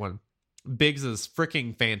great one. Biggs is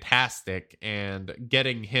freaking fantastic, and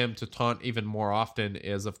getting him to taunt even more often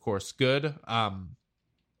is, of course, good. I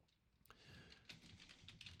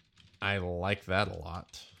like that a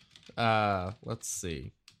lot. Let's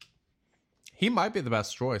see. He might be the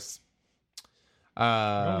best choice.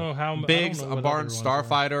 I don't know how Biggs, a Barn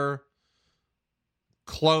Starfighter,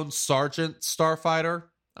 Clone Sergeant Starfighter.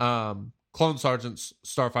 Clone Sergeant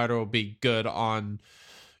Starfighter will be good on,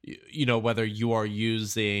 whether you are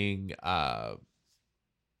using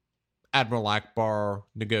Admiral Akbar,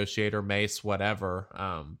 Negotiator, Mace,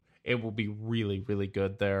 whatever. It will be really, really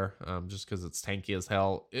good there, just because it's tanky as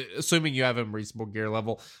hell. Assuming you have him reasonable gear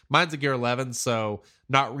level. Mine's a gear 11, so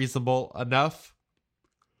not reasonable enough.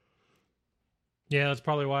 Yeah, that's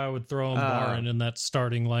probably why I would throw him Baron in that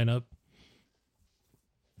starting lineup.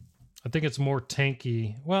 I think it's more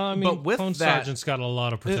tanky. Well, I mean, Clone Sergeant's got a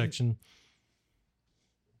lot of protection.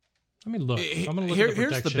 I mean, look. I'm gonna look at the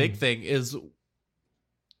protection. Here's the big thing is,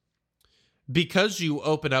 because you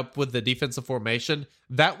open up with the defensive formation,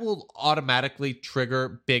 that will automatically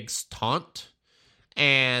trigger Big's taunt.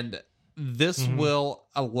 And this will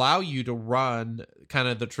allow you to run kind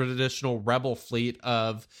of the traditional Rebel fleet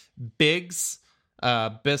of Biggs,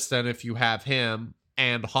 Biston, if you have him,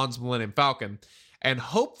 and Han's Millennium Falcon, and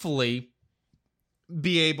hopefully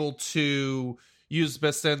be able to use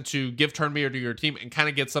Biston to give turn meter to your team and kind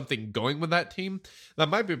of get something going with that team. That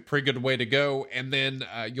might be a pretty good way to go. And then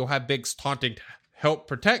you'll have Biggs taunting to help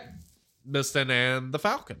protect Biston and the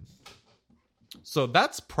Falcon. So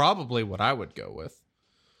that's probably what I would go with.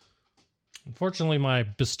 Unfortunately, my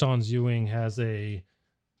Biston's Ewing has a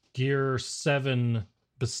Gear 7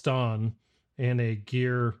 Biston and a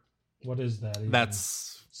Gear, what is that? Even?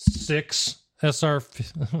 That's 6 SR.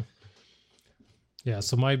 Yeah,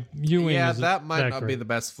 so my Ewing that might not great. be the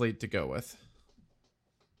best fleet to go with.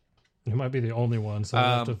 It might be the only one, so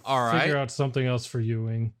I'll have to figure out something else for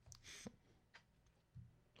Ewing.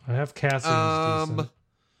 I have Cassidy's decent.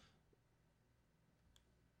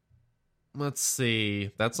 Let's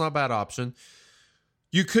see. That's not a bad option.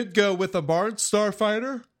 You could go with a Barnes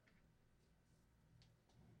Starfighter.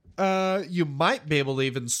 You might be able to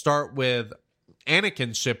even start with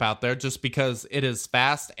Anakin's ship out there just because it is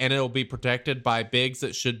fast and it'll be protected by Biggs.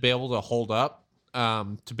 It should be able to hold up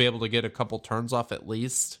to be able to get a couple turns off at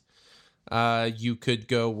least. You could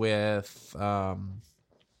go with, kind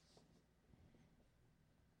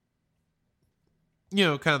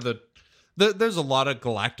of there's a lot of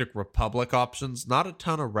Galactic Republic options, not a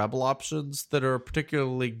ton of Rebel options that are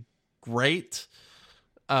particularly great.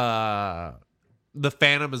 The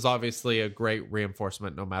Phantom is obviously a great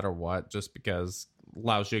reinforcement no matter what, just because it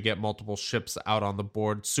allows you to get multiple ships out on the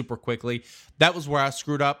board super quickly. That was where I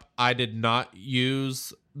screwed up. I did not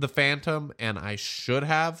use the Phantom, and I should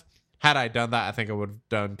have. Had I done that, I think I would have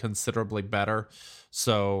done considerably better.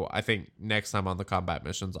 So I think next time on the combat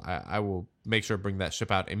missions, I will make sure to bring that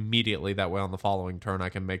ship out immediately. That way on the following turn, I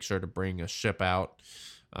can make sure to bring a ship out,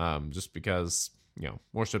 just because,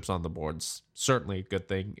 more ships on the board's certainly a good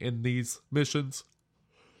thing in these missions.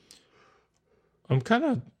 I'm kind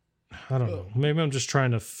of, I don't know, maybe I'm just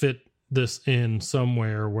trying to fit this in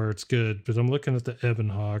somewhere where it's good, but I'm looking at the Ebon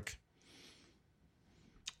Hawk.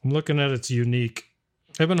 I'm looking at its unique.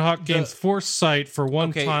 Ebon Hawk gains Force Sight for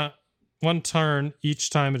one turn each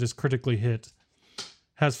time it is critically hit.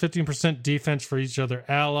 Has 15% defense for each other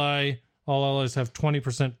ally. All allies have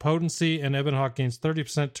 20% potency, and Ebon Hawk gains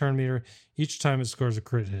 30% turn meter each time it scores a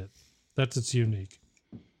crit hit. That's its unique.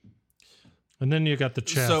 And then you got the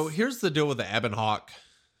chaff. So here's the deal with the Ebon Hawk.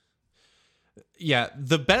 Yeah,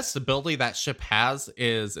 the best ability that ship has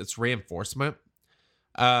is its reinforcement.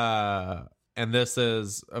 And this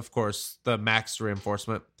is, of course, the max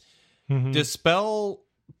reinforcement. Mm-hmm. Dispel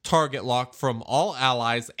target lock from all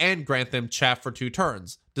allies and grant them chaff for 2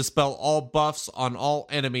 turns. Dispel all buffs on all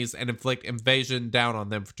enemies and inflict invasion down on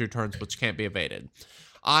them for 2 turns, which can't be evaded.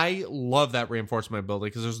 I love that reinforcement ability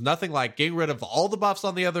because there's nothing like getting rid of all the buffs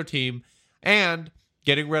on the other team and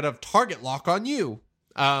getting rid of target lock on you,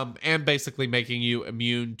 and basically making you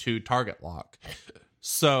immune to target lock.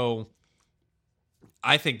 So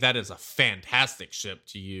I think that is a fantastic ship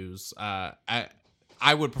to use.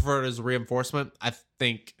 I would prefer it as a reinforcement. I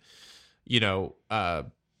think,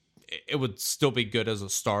 it would still be good as a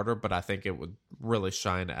starter, but I think it would really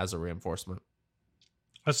shine as a reinforcement.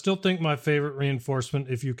 I still think my favorite reinforcement,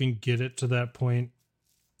 if you can get it to that point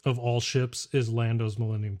of all ships, is Lando's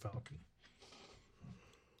Millennium Falcon.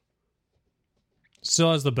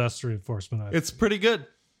 Still has the best reinforcement. It's pretty good.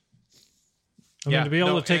 I mean, to be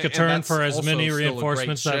able to take a turn for as many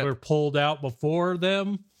reinforcements that were pulled out before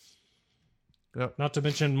them. Yep. Not to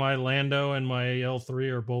mention my Lando and my L3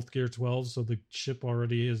 are both Gear 12, so the ship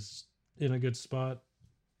already is in a good spot.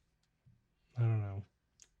 I don't know.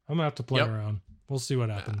 I'm going to have to play around. We'll see what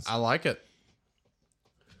happens. I like it.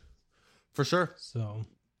 For sure. So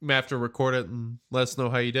you may have to record it and let us know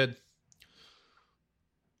how you did.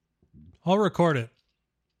 I'll record it.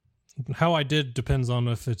 How I did depends on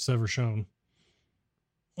if it's ever shown.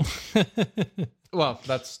 Well,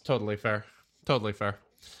 that's totally fair. Totally fair.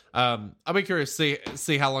 I'll be curious to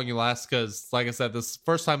see how long you last, because like I said, this is the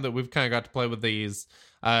first time that we've kind of got to play with these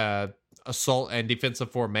assault and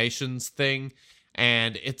defensive formations thing,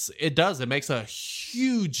 and it makes a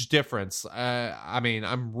huge difference.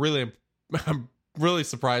 I'm really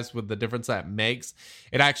surprised with the difference that makes.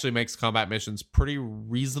 It actually makes combat missions pretty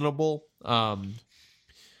reasonable.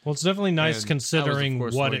 Well, it's definitely nice considering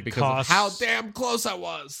what it costs. How damn close I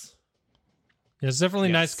was. Yeah, it's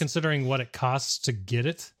definitely nice considering what it costs to get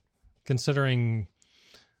it. Considering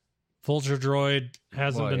Vulture Droid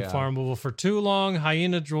hasn't been farmable for too long,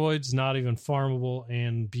 Hyena Droid's not even farmable,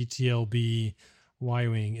 and BTLB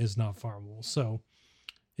Y-Wing is not farmable. So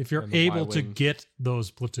if you're able to get those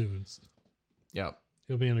platoons, Yep.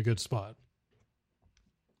 he'll be in a good spot.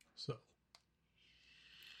 So,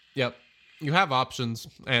 Yep. You have options.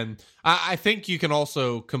 And I think you can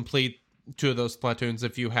also complete 2 of those platoons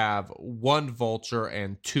if you have 1 Vulture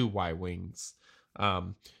and 2 Y-Wings.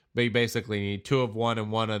 But you basically need 2 of one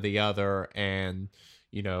and 1 of the other. And,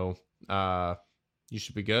 you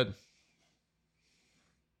should be good.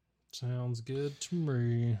 sounds good to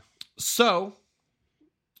me. So,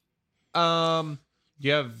 do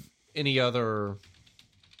you have any other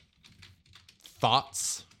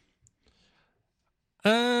thoughts?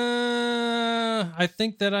 I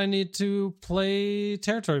think that I need to play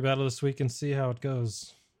Territory Battle this week and see how it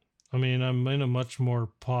goes. I mean, I'm in a much more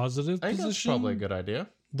positive I think that's position probably a good idea.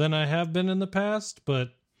 than I have been in the past,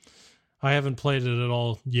 but I haven't played it at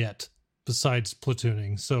all yet, besides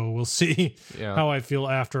platooning. So we'll see how I feel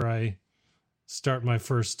after I start my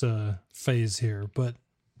first phase here. But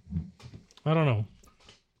I don't know.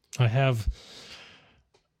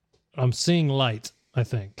 I'm seeing light, I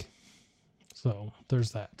think. So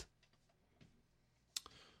there's that.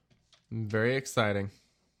 Very exciting.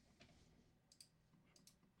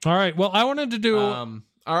 All right. Well, I wanted to do. All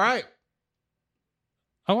right.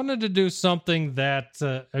 I wanted to do something that.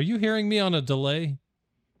 Are you hearing me on a delay?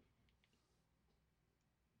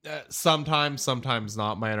 Sometimes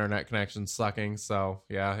not. My internet connection's sucking. So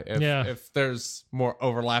yeah, if there's more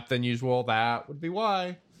overlap than usual, that would be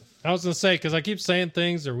why. I was gonna say, because I keep saying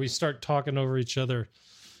things or we start talking over each other.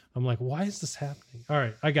 I'm like, why is this happening? All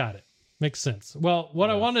right, I got it. Makes sense. Well, what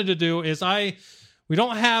I wanted to do is we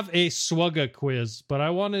don't have a Swugga quiz, but I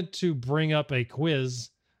wanted to bring up a quiz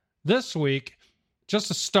this week,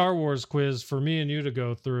 just a Star Wars quiz for me and you to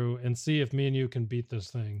go through and see if me and you can beat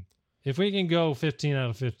this thing. If we can go 15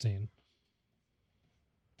 out of 15.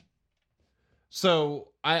 So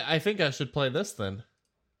I think I should play this then.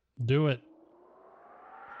 Do it.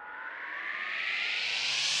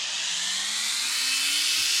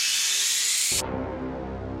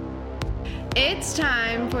 It's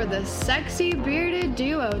time for the sexy bearded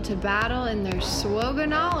duo to battle in their Swogga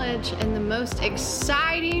knowledge in the most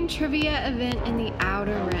exciting trivia event in the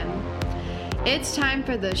Outer Rim. It's time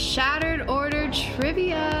for the Shattered Order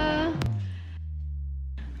Trivia.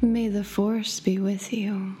 May the Force be with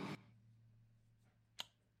you.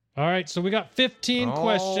 All right, so we got 15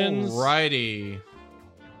 questions. Alrighty.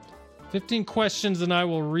 15 questions, and I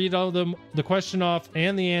will read all them, the question off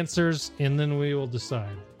and the answers, and then we will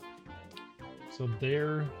decide. So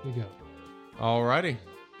there we go. Alrighty.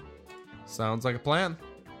 Sounds like a plan.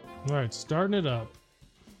 All right, starting it up.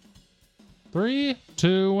 3,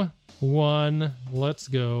 2, 1, let's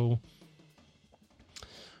go.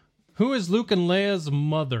 Who is Luke and Leia's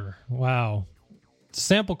mother? Wow.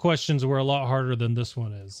 Sample questions were a lot harder than this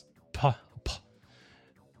one is.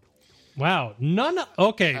 Wow. None.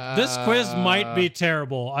 Okay, this quiz might be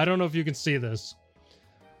terrible. I don't know if you can see this.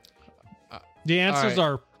 The answers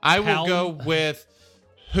are... I will go with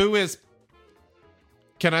who is...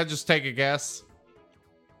 Can I just take a guess?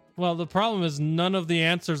 Well, the problem is none of the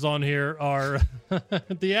answers on here are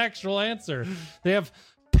the actual answer. They have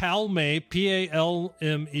Palme,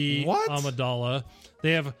 Palme What? Amidala.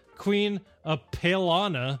 They have Queen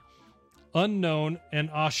Apalana, Unknown, and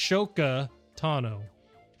Ashoka Tano.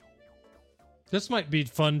 This might be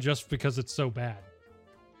fun just because it's so bad.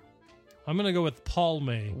 I'm going to go with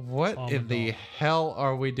Palme. What in the hell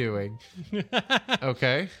are we doing?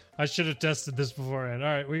 Okay. I should have tested this beforehand. All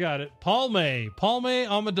right, we got it. Palme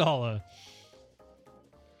Amidala.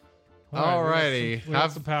 Alrighty. We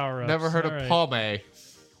got some power-ups. Never heard All of right. Palme.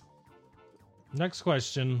 Next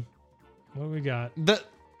question. What do we got? The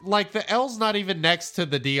L's not even next to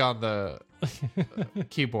the D on the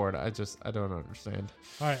keyboard. I don't understand.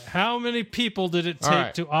 All right. How many people did it All take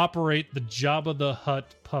right. to operate the Jabba the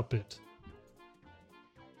Hutt puppet?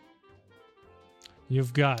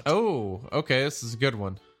 You've got Oh, okay. This is a good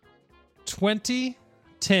one. 20,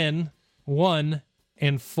 10, 1,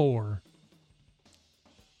 and 4.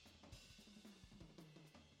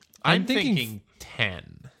 I'm thinking thinking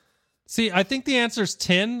 10. See, I think the answer is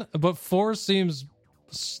 10, but 4 seems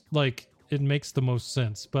like it makes the most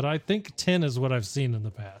sense. But I think 10 is what I've seen in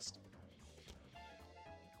the past.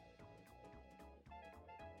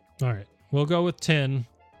 All right. We'll go with 10.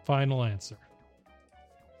 Final answer.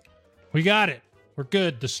 We got it. We're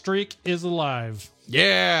good. The streak is alive.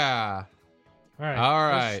 Yeah. All right. All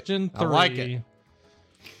right. Question 3. I like it.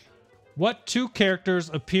 What 2 characters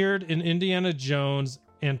appeared in Indiana Jones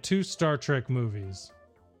and 2 Star Trek movies?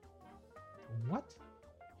 What?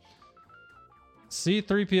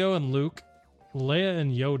 C-3PO and Luke, Leia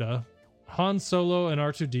and Yoda, Han Solo and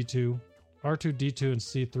R2-D2, R2-D2 and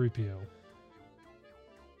C-3PO.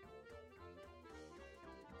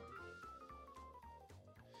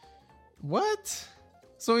 What?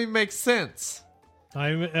 So it makes sense.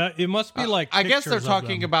 It must be like I guess they're pictures of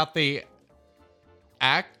talking them. about the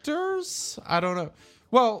actors. I don't know.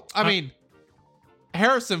 Well, I mean,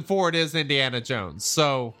 Harrison Ford is Indiana Jones,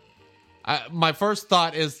 so my first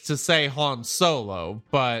thought is to say Han Solo,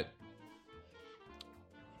 but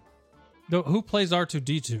Who plays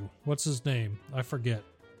R2D2? What's his name? I forget.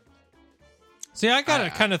 See, I gotta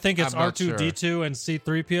kind of think it's I'm not R2D2 and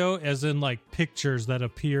C-3PO, as in like pictures that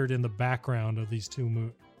appeared in the background of these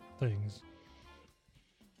two things.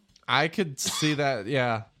 I could see that.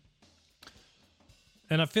 Yeah,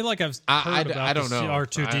 And I feel like I've heard about I don't know.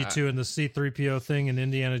 R2D2 and the C-3PO thing in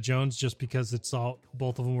Indiana Jones, just because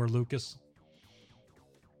both of them were Lucas.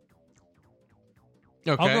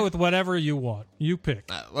 okay. I'll go with whatever you want. You pick.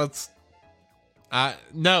 Let's.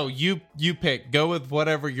 No, you pick. Go with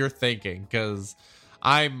whatever you're thinking, because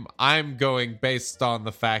I'm going based on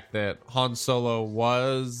the fact that Han Solo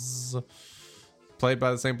was played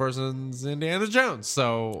by the same person as Indiana Jones.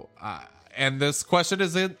 So, and this question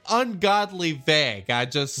is ungodly vague. I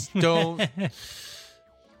just don't. Okay,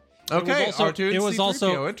 R2 and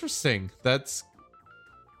C-3PO. Interesting. It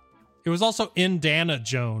was also Indiana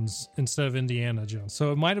Jones instead of Indiana Jones.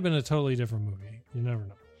 So it might have been a totally different movie. You never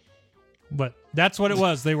know. But that's what it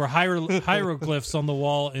was. They were hieroglyphs on the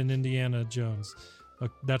wall in Indiana Jones.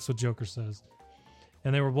 That's what Joker says.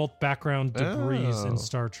 And they were both background debris in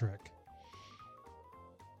Star Trek.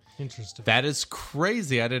 Interesting. That is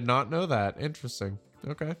crazy. I did not know that. Interesting.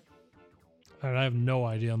 Okay. All right, I have no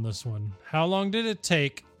idea on this one. How long did it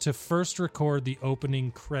take to first record the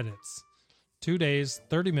opening credits? 2 days,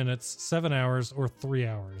 30 minutes, 7 hours, or 3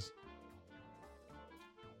 hours?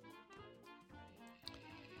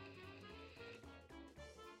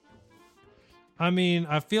 I mean,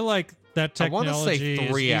 I feel like that technology is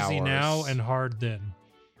 3 easy hours. now and hard then.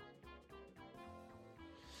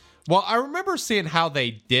 Well, I remember seeing how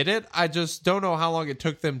they did it. I just don't know how long it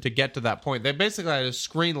took them to get to that point. They basically had a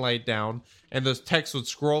screen laid down, and the text would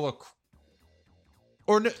scroll. I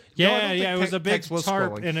don't think It was a big text was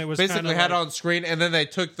tarp, scrolling. and it was basically kinda had it like- on screen, and then they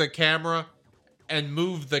took the camera and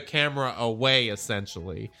moved the camera away,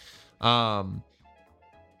 essentially. I'm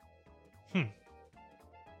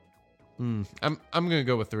gonna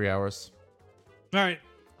go with 3 hours. All right,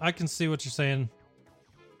 I can see what you're saying.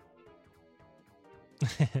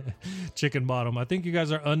 Chicken Bottom. I think you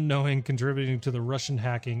guys are unknowing contributing to the Russian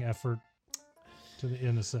hacking effort to the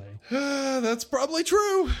NSA. That's probably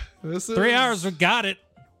true. 3 hours, we got it.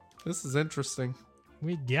 This is interesting.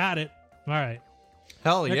 We got it. All right.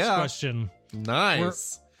 Hell Next yeah! question.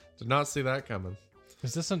 Nice. Did not see that coming.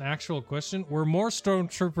 Is this an actual question? Were more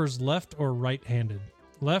stormtroopers left or right-handed?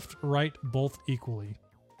 Left, right, both equally.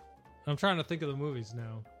 I'm trying to think of the movies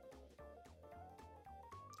now.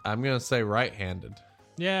 I'm gonna say right-handed.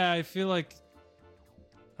 Yeah, I feel like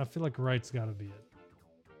right's got to be it.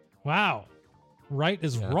 Wow. Right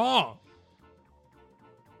is wrong.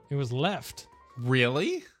 It was left.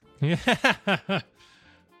 Really? Yeah.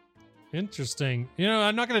 Interesting. You know,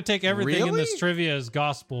 I'm not going to take everything in this Really? trivia as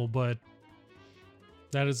gospel, but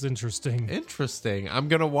that is interesting. Interesting. I'm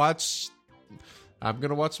gonna watch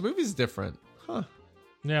movies different. Huh.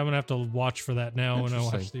 Yeah, I'm going to have to watch for that now when I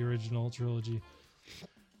watch Interesting. the original trilogy.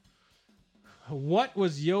 What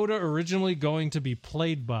was Yoda originally going to be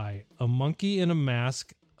played by? A monkey in a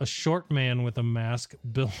mask, a short man with a mask,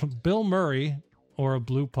 Bill Murray, or a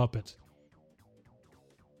blue puppet?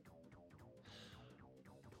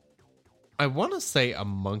 I want to say a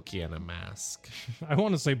monkey in a mask. I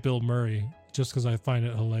want to say Bill Murray just because I find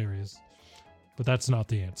it hilarious. But that's not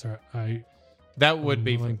the answer. That would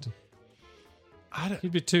be.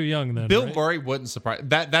 He'd be too young then. Bill right? Murray wouldn't surprise.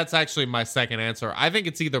 That's actually my second answer. I think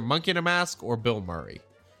it's either monkey in a mask or Bill Murray.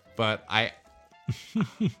 But I. All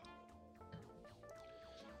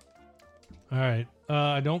right.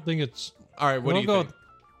 I don't think it's. All right. What do you think?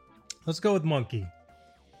 Let's go with monkey.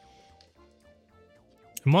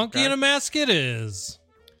 Monkey Okay. in a mask it is.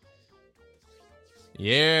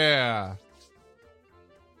 Yeah.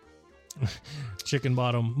 Chicken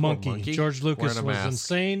Bottom. Monkey. monkey George Lucas wearing a was mask.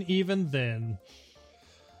 insane even then.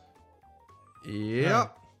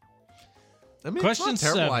 Yep. I mean, Question it's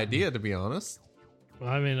not a terrible 7. idea, to be honest.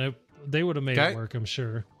 I mean, they would have made Okay. it work, I'm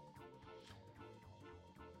sure.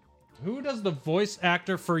 Who does the voice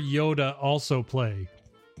actor for Yoda also play?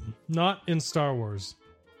 Not in Star Wars.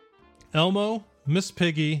 Elmo, Miss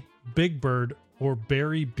Piggy, Big Bird, or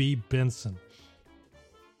Barry B. Benson?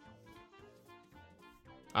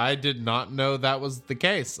 I did not know that was the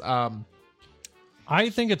case. I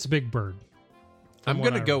think it's Big Bird. I'm what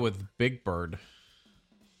going to I go read. with Big Bird.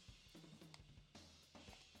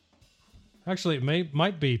 Actually, it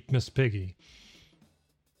might be Miss Piggy.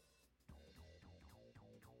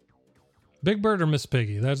 Big Bird or Miss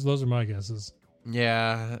Piggy? Those are my guesses.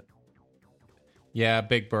 Yeah,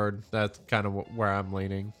 Big Bird. That's kind of where I'm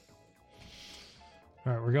leaning.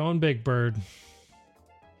 All right, we're going Big Bird.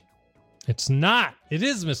 It's not. It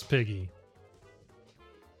is Miss Piggy.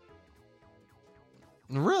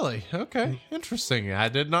 Really? Okay, interesting. I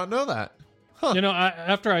did not know that. Huh. You know,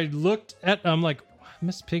 after I looked at, I'm like,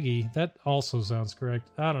 Miss Piggy. That also sounds correct.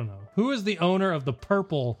 I don't know. Who is the owner of the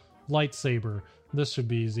purple lightsaber? This should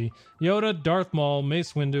be easy. Yoda, Darth Maul,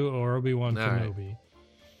 Mace Windu, or Obi-Wan Kenobi. Right.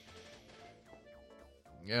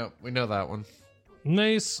 Yeah, we know that one.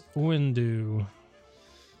 Mace Windu.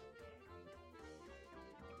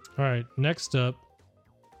 All right, next up.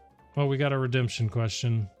 Oh, we got a redemption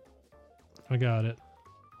question. I got it.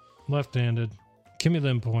 Left-handed. Give me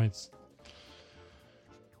them points.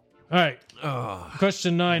 All right.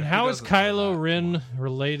 Question 9. How is Kylo Ren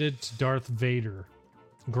related to Darth Vader?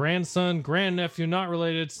 Grandson, grandnephew, not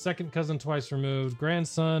related. Second cousin twice removed.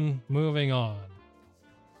 Grandson, moving on.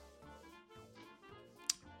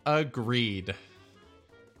 Agreed.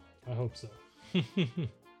 I hope so.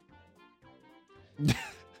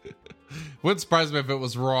 Wouldn't surprise me if it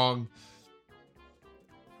was wrong.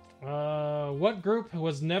 What group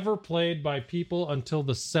was never played by people until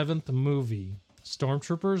the 7th movie?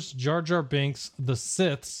 Stormtroopers, Jar Jar Binks, the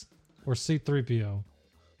Siths, or C-3PO?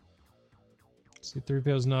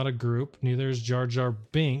 C-3PO is not a group. Neither is Jar Jar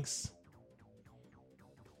Binks.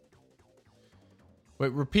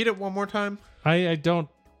 Wait, repeat it one more time. I don't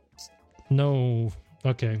know.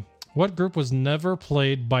 Okay. What group was never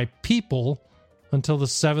played by people until the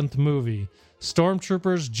 7th movie?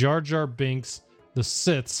 Stormtroopers, Jar Jar Binks, the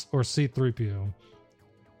Siths, or C-3PO?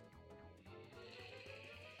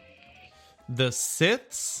 The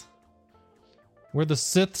Siths? Were the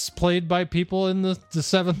Siths played by people in the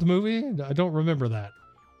 7th movie? I don't remember that.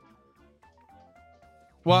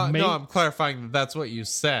 Well, no, I'm clarifying that's what you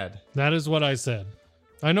said. That is what I said.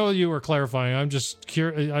 I know you were clarifying. I'm just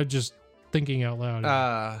curious. I'm just thinking out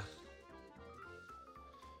loud.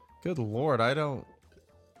 Good Lord, I don't...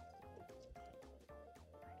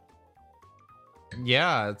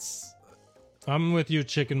 Yeah, it's... I'm with you,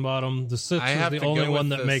 Chicken Bottom. The Sith is the only one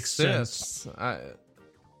that makes sense.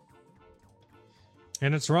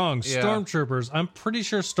 And it's wrong. Yeah. Stormtroopers. I'm pretty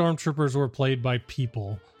sure Stormtroopers were played by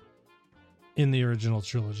people in the original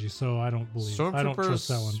trilogy, so I don't believe. I don't trust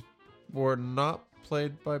that one. Were not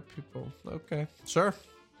played by people. Okay, sure.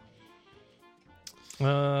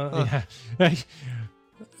 Yeah.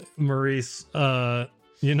 Maurice,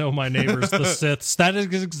 you know my neighbors, the Siths. That is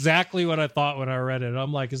exactly what I thought when I read it.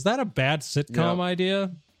 I'm like, is that a bad sitcom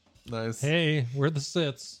idea? Nice. Hey, we're the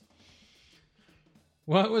Siths.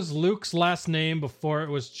 What was Luke's last name before it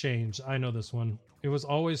was changed? I know this one. It was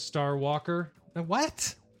always Star Walker.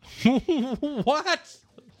 What? What?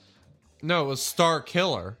 No, it was Star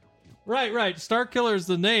Killer. Right. Star Killer is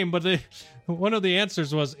the name, but one of the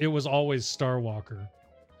answers was it was always Star Walker.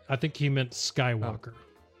 I think he meant Skywalker.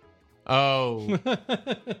 Oh,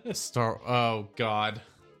 oh God.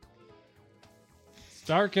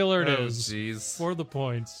 Star Killer it is. Jeez. For the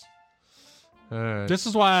points. All right. This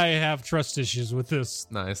is why I have trust issues with this.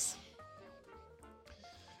 Nice.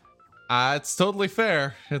 It's totally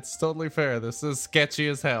fair. It's totally fair. This is sketchy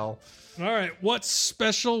as hell. All right. What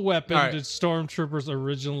special weapon did stormtroopers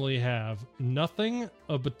originally have? Nothing,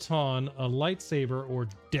 a baton, a lightsaber, or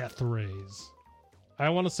death rays? I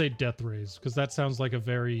want to say death rays because that sounds like a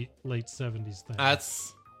very late 70s thing.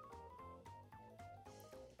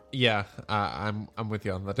 Yeah, I'm with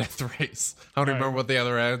you on the death rays. I don't even remember what the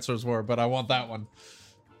other answers were, but I want that one.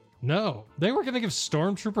 No, they were going to give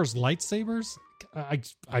stormtroopers lightsabers?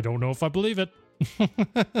 I don't know if I believe it.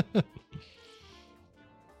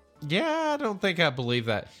 Yeah, I don't think I believe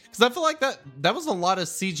that. Because I feel like that was a lot of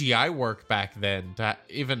CGI work back then to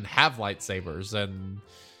even have lightsabers. And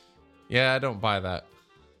yeah, I don't buy that.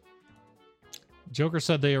 Joker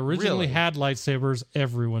said they originally had lightsabers.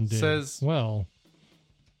 Everyone did. Well.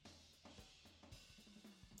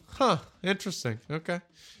 Huh. Interesting. Okay.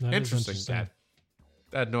 Interesting. Interesting.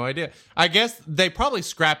 I had no idea. I guess they probably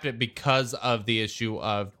scrapped it because of the issue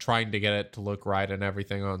of trying to get it to look right and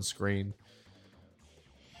everything on screen.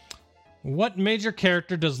 What major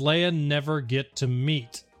character does Leia never get to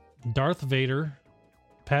meet? Darth Vader,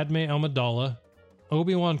 Padme Amidala,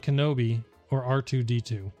 Obi-Wan Kenobi, or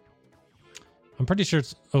R2-D2? I'm pretty sure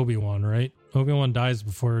it's Obi-Wan, right? Obi-Wan dies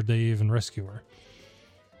before they even rescue her.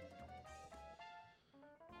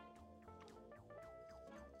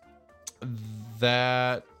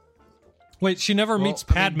 That... Wait, she never meets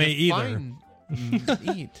Padme either.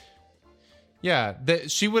 Meet. Yeah,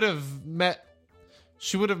 she would have met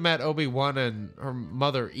Obi-Wan and her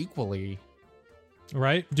mother equally.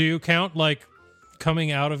 Right? Do you count like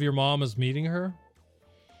coming out of your mom as meeting her?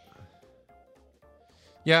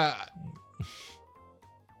 Yeah.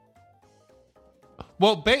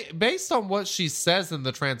 Well, based on what she says in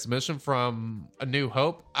the transmission from A New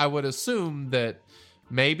Hope, I would assume that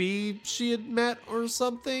maybe she had met or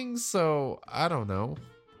something. So I don't know.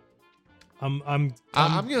 I'm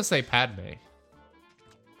gonna say Padme.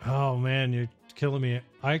 Oh man, you're killing me.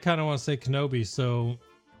 I kind of want to say Kenobi. So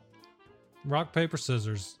rock, paper,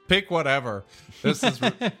 scissors. Pick whatever. This is.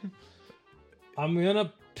 I'm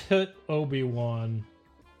gonna put Obi-Wan.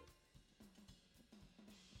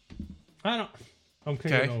 I'm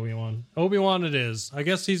picking Obi-Wan. Obi-Wan it is. I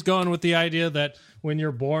guess he's going with the idea that when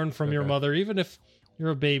you're born from your mother, even if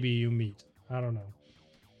you're a baby, you meet. I don't know.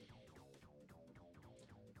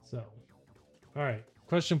 So, all right.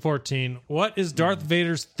 Question 14. What is Darth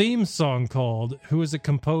Vader's theme song called? Who is it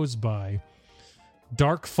composed by?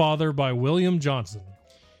 Dark Father by William Johnson.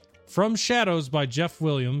 From Shadows by Jeff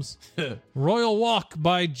Williams. Royal Walk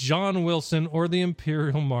by John Wilson. Or The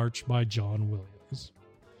Imperial March by John Williams.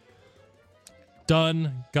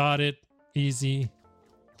 Done. Got it. Easy.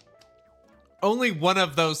 Only one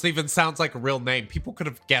of those even sounds like a real name. People could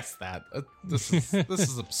have guessed that. This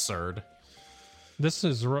is absurd. This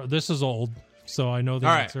is old. So I know the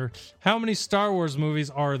answer. Right. How many Star Wars movies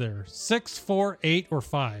are there? 6, 4, 8, or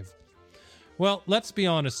 5? Well, let's be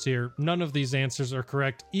honest here. None of these answers are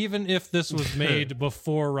correct, even if this was made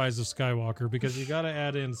before Rise of Skywalker, because you got to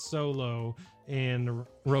add in Solo and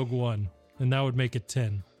Rogue One, and that would make it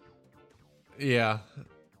 10. Yeah.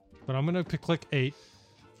 But I'm going to click 8,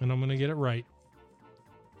 and I'm going to get it right.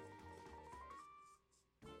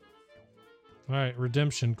 All right,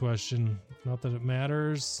 redemption question. Not that it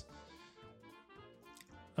matters.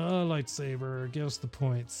 Lightsaber, give us the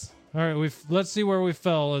points. All right, let's see where we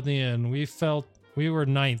fell at the end. We were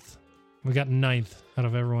 9th. We got 9th out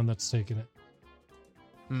of everyone that's taken it.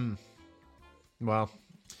 Well,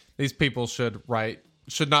 these people should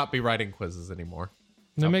not be writing quizzes anymore.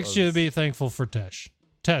 That makes you be thankful for Tesh.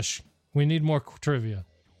 Tesh, we need more trivia.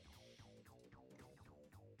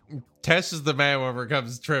 Tesh is the man when it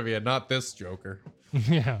comes to trivia, not this Joker.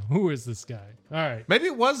 Yeah, who is this guy? All right. Maybe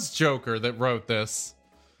it was Joker that wrote this.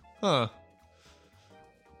 Huh.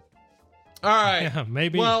 All right. Yeah,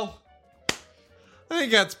 maybe. Well, I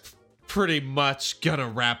think that's pretty much gonna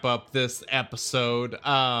wrap up this episode.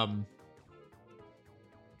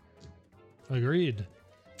 Agreed.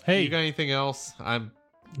 Hey, you got anything else?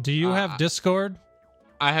 Do you have Discord?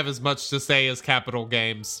 I have as much to say as Capital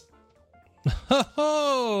Games.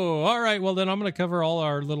 Oh, all right. Well, then I'm going to cover all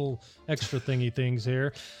our little extra thingy things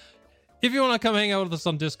here. If you want to come hang out with us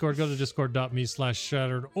on Discord, go to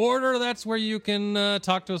discord.me/shatteredorder. That's where you can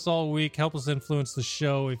talk to us all week, help us influence the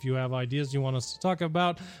show. If you have ideas you want us to talk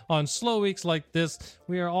about on slow weeks like this,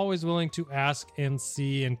 we are always willing to ask and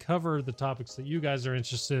see and cover the topics that you guys are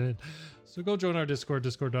interested in. So go join our Discord,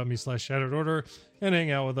 discord.me/shatteredorder, and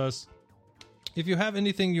hang out with us. If you have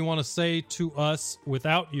anything you want to say to us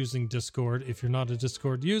without using Discord, if you're not a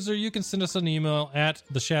Discord user, you can send us an email at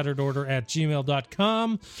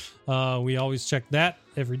theshatteredorder@gmail.com. We always check that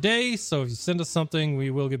every day, so if you send us something,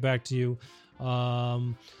 we will get back to you.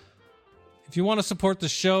 If you want to support the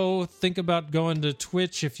show, think about going to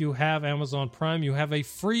Twitch. If you have Amazon Prime, you have a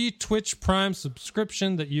free Twitch Prime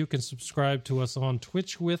subscription that you can subscribe to us on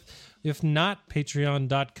Twitch with. If not,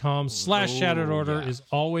 patreon.com/shatteredorder is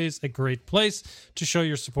always a great place to show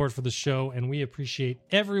your support for the show, and we appreciate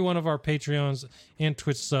every one of our Patreons and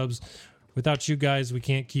Twitch subs. Without you guys, we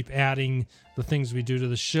can't keep adding the things we do to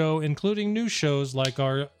the show, including new shows like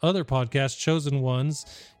our other podcast, Chosen Ones.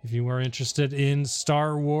 If you are interested in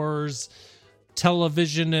Star Wars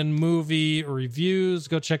television and movie reviews,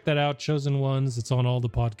 go check that out, Chosen Ones. It's on all the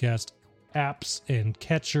podcast apps and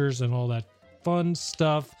catchers and all that fun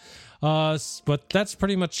stuff. But that's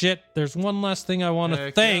pretty much it. There's one last thing I want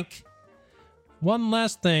to thank. One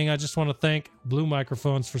last thing. I just want to thank Blue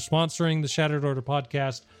Microphones for sponsoring the Shattered Order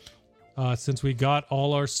podcast. Since we got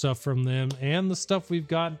all our stuff from them and the stuff we've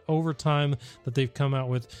got over time that they've come out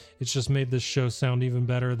with, it's just made this show sound even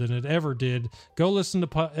better than it ever did. Go listen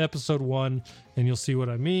to episode 1 and you'll see what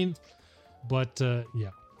I mean. But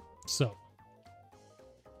yeah, so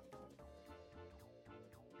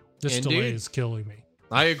this delay is killing me.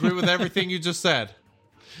 I agree with everything you just said.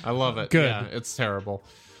 I love it. Good. Yeah, it's terrible.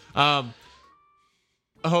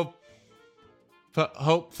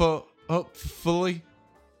 Hopefully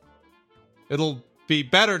it'll be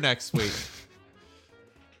better next week.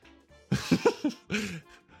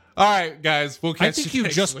 All right, guys, we'll catch I think you you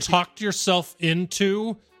next just week. talked yourself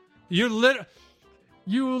into you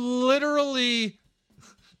literally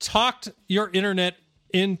talked your internet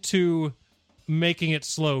into making it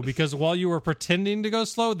slow, because while you were pretending to go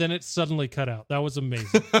slow, then it suddenly cut out. That was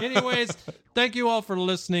amazing. Anyways, thank you all for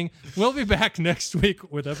listening. We'll be back next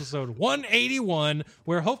week with episode 181,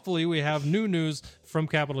 where hopefully we have new news from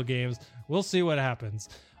Capital Games. We'll see what happens.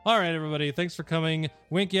 All right, everybody, thanks for coming.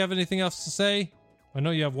 Wink, you have anything else to say? I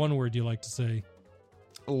know you have one word you like to say.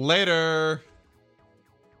 Later.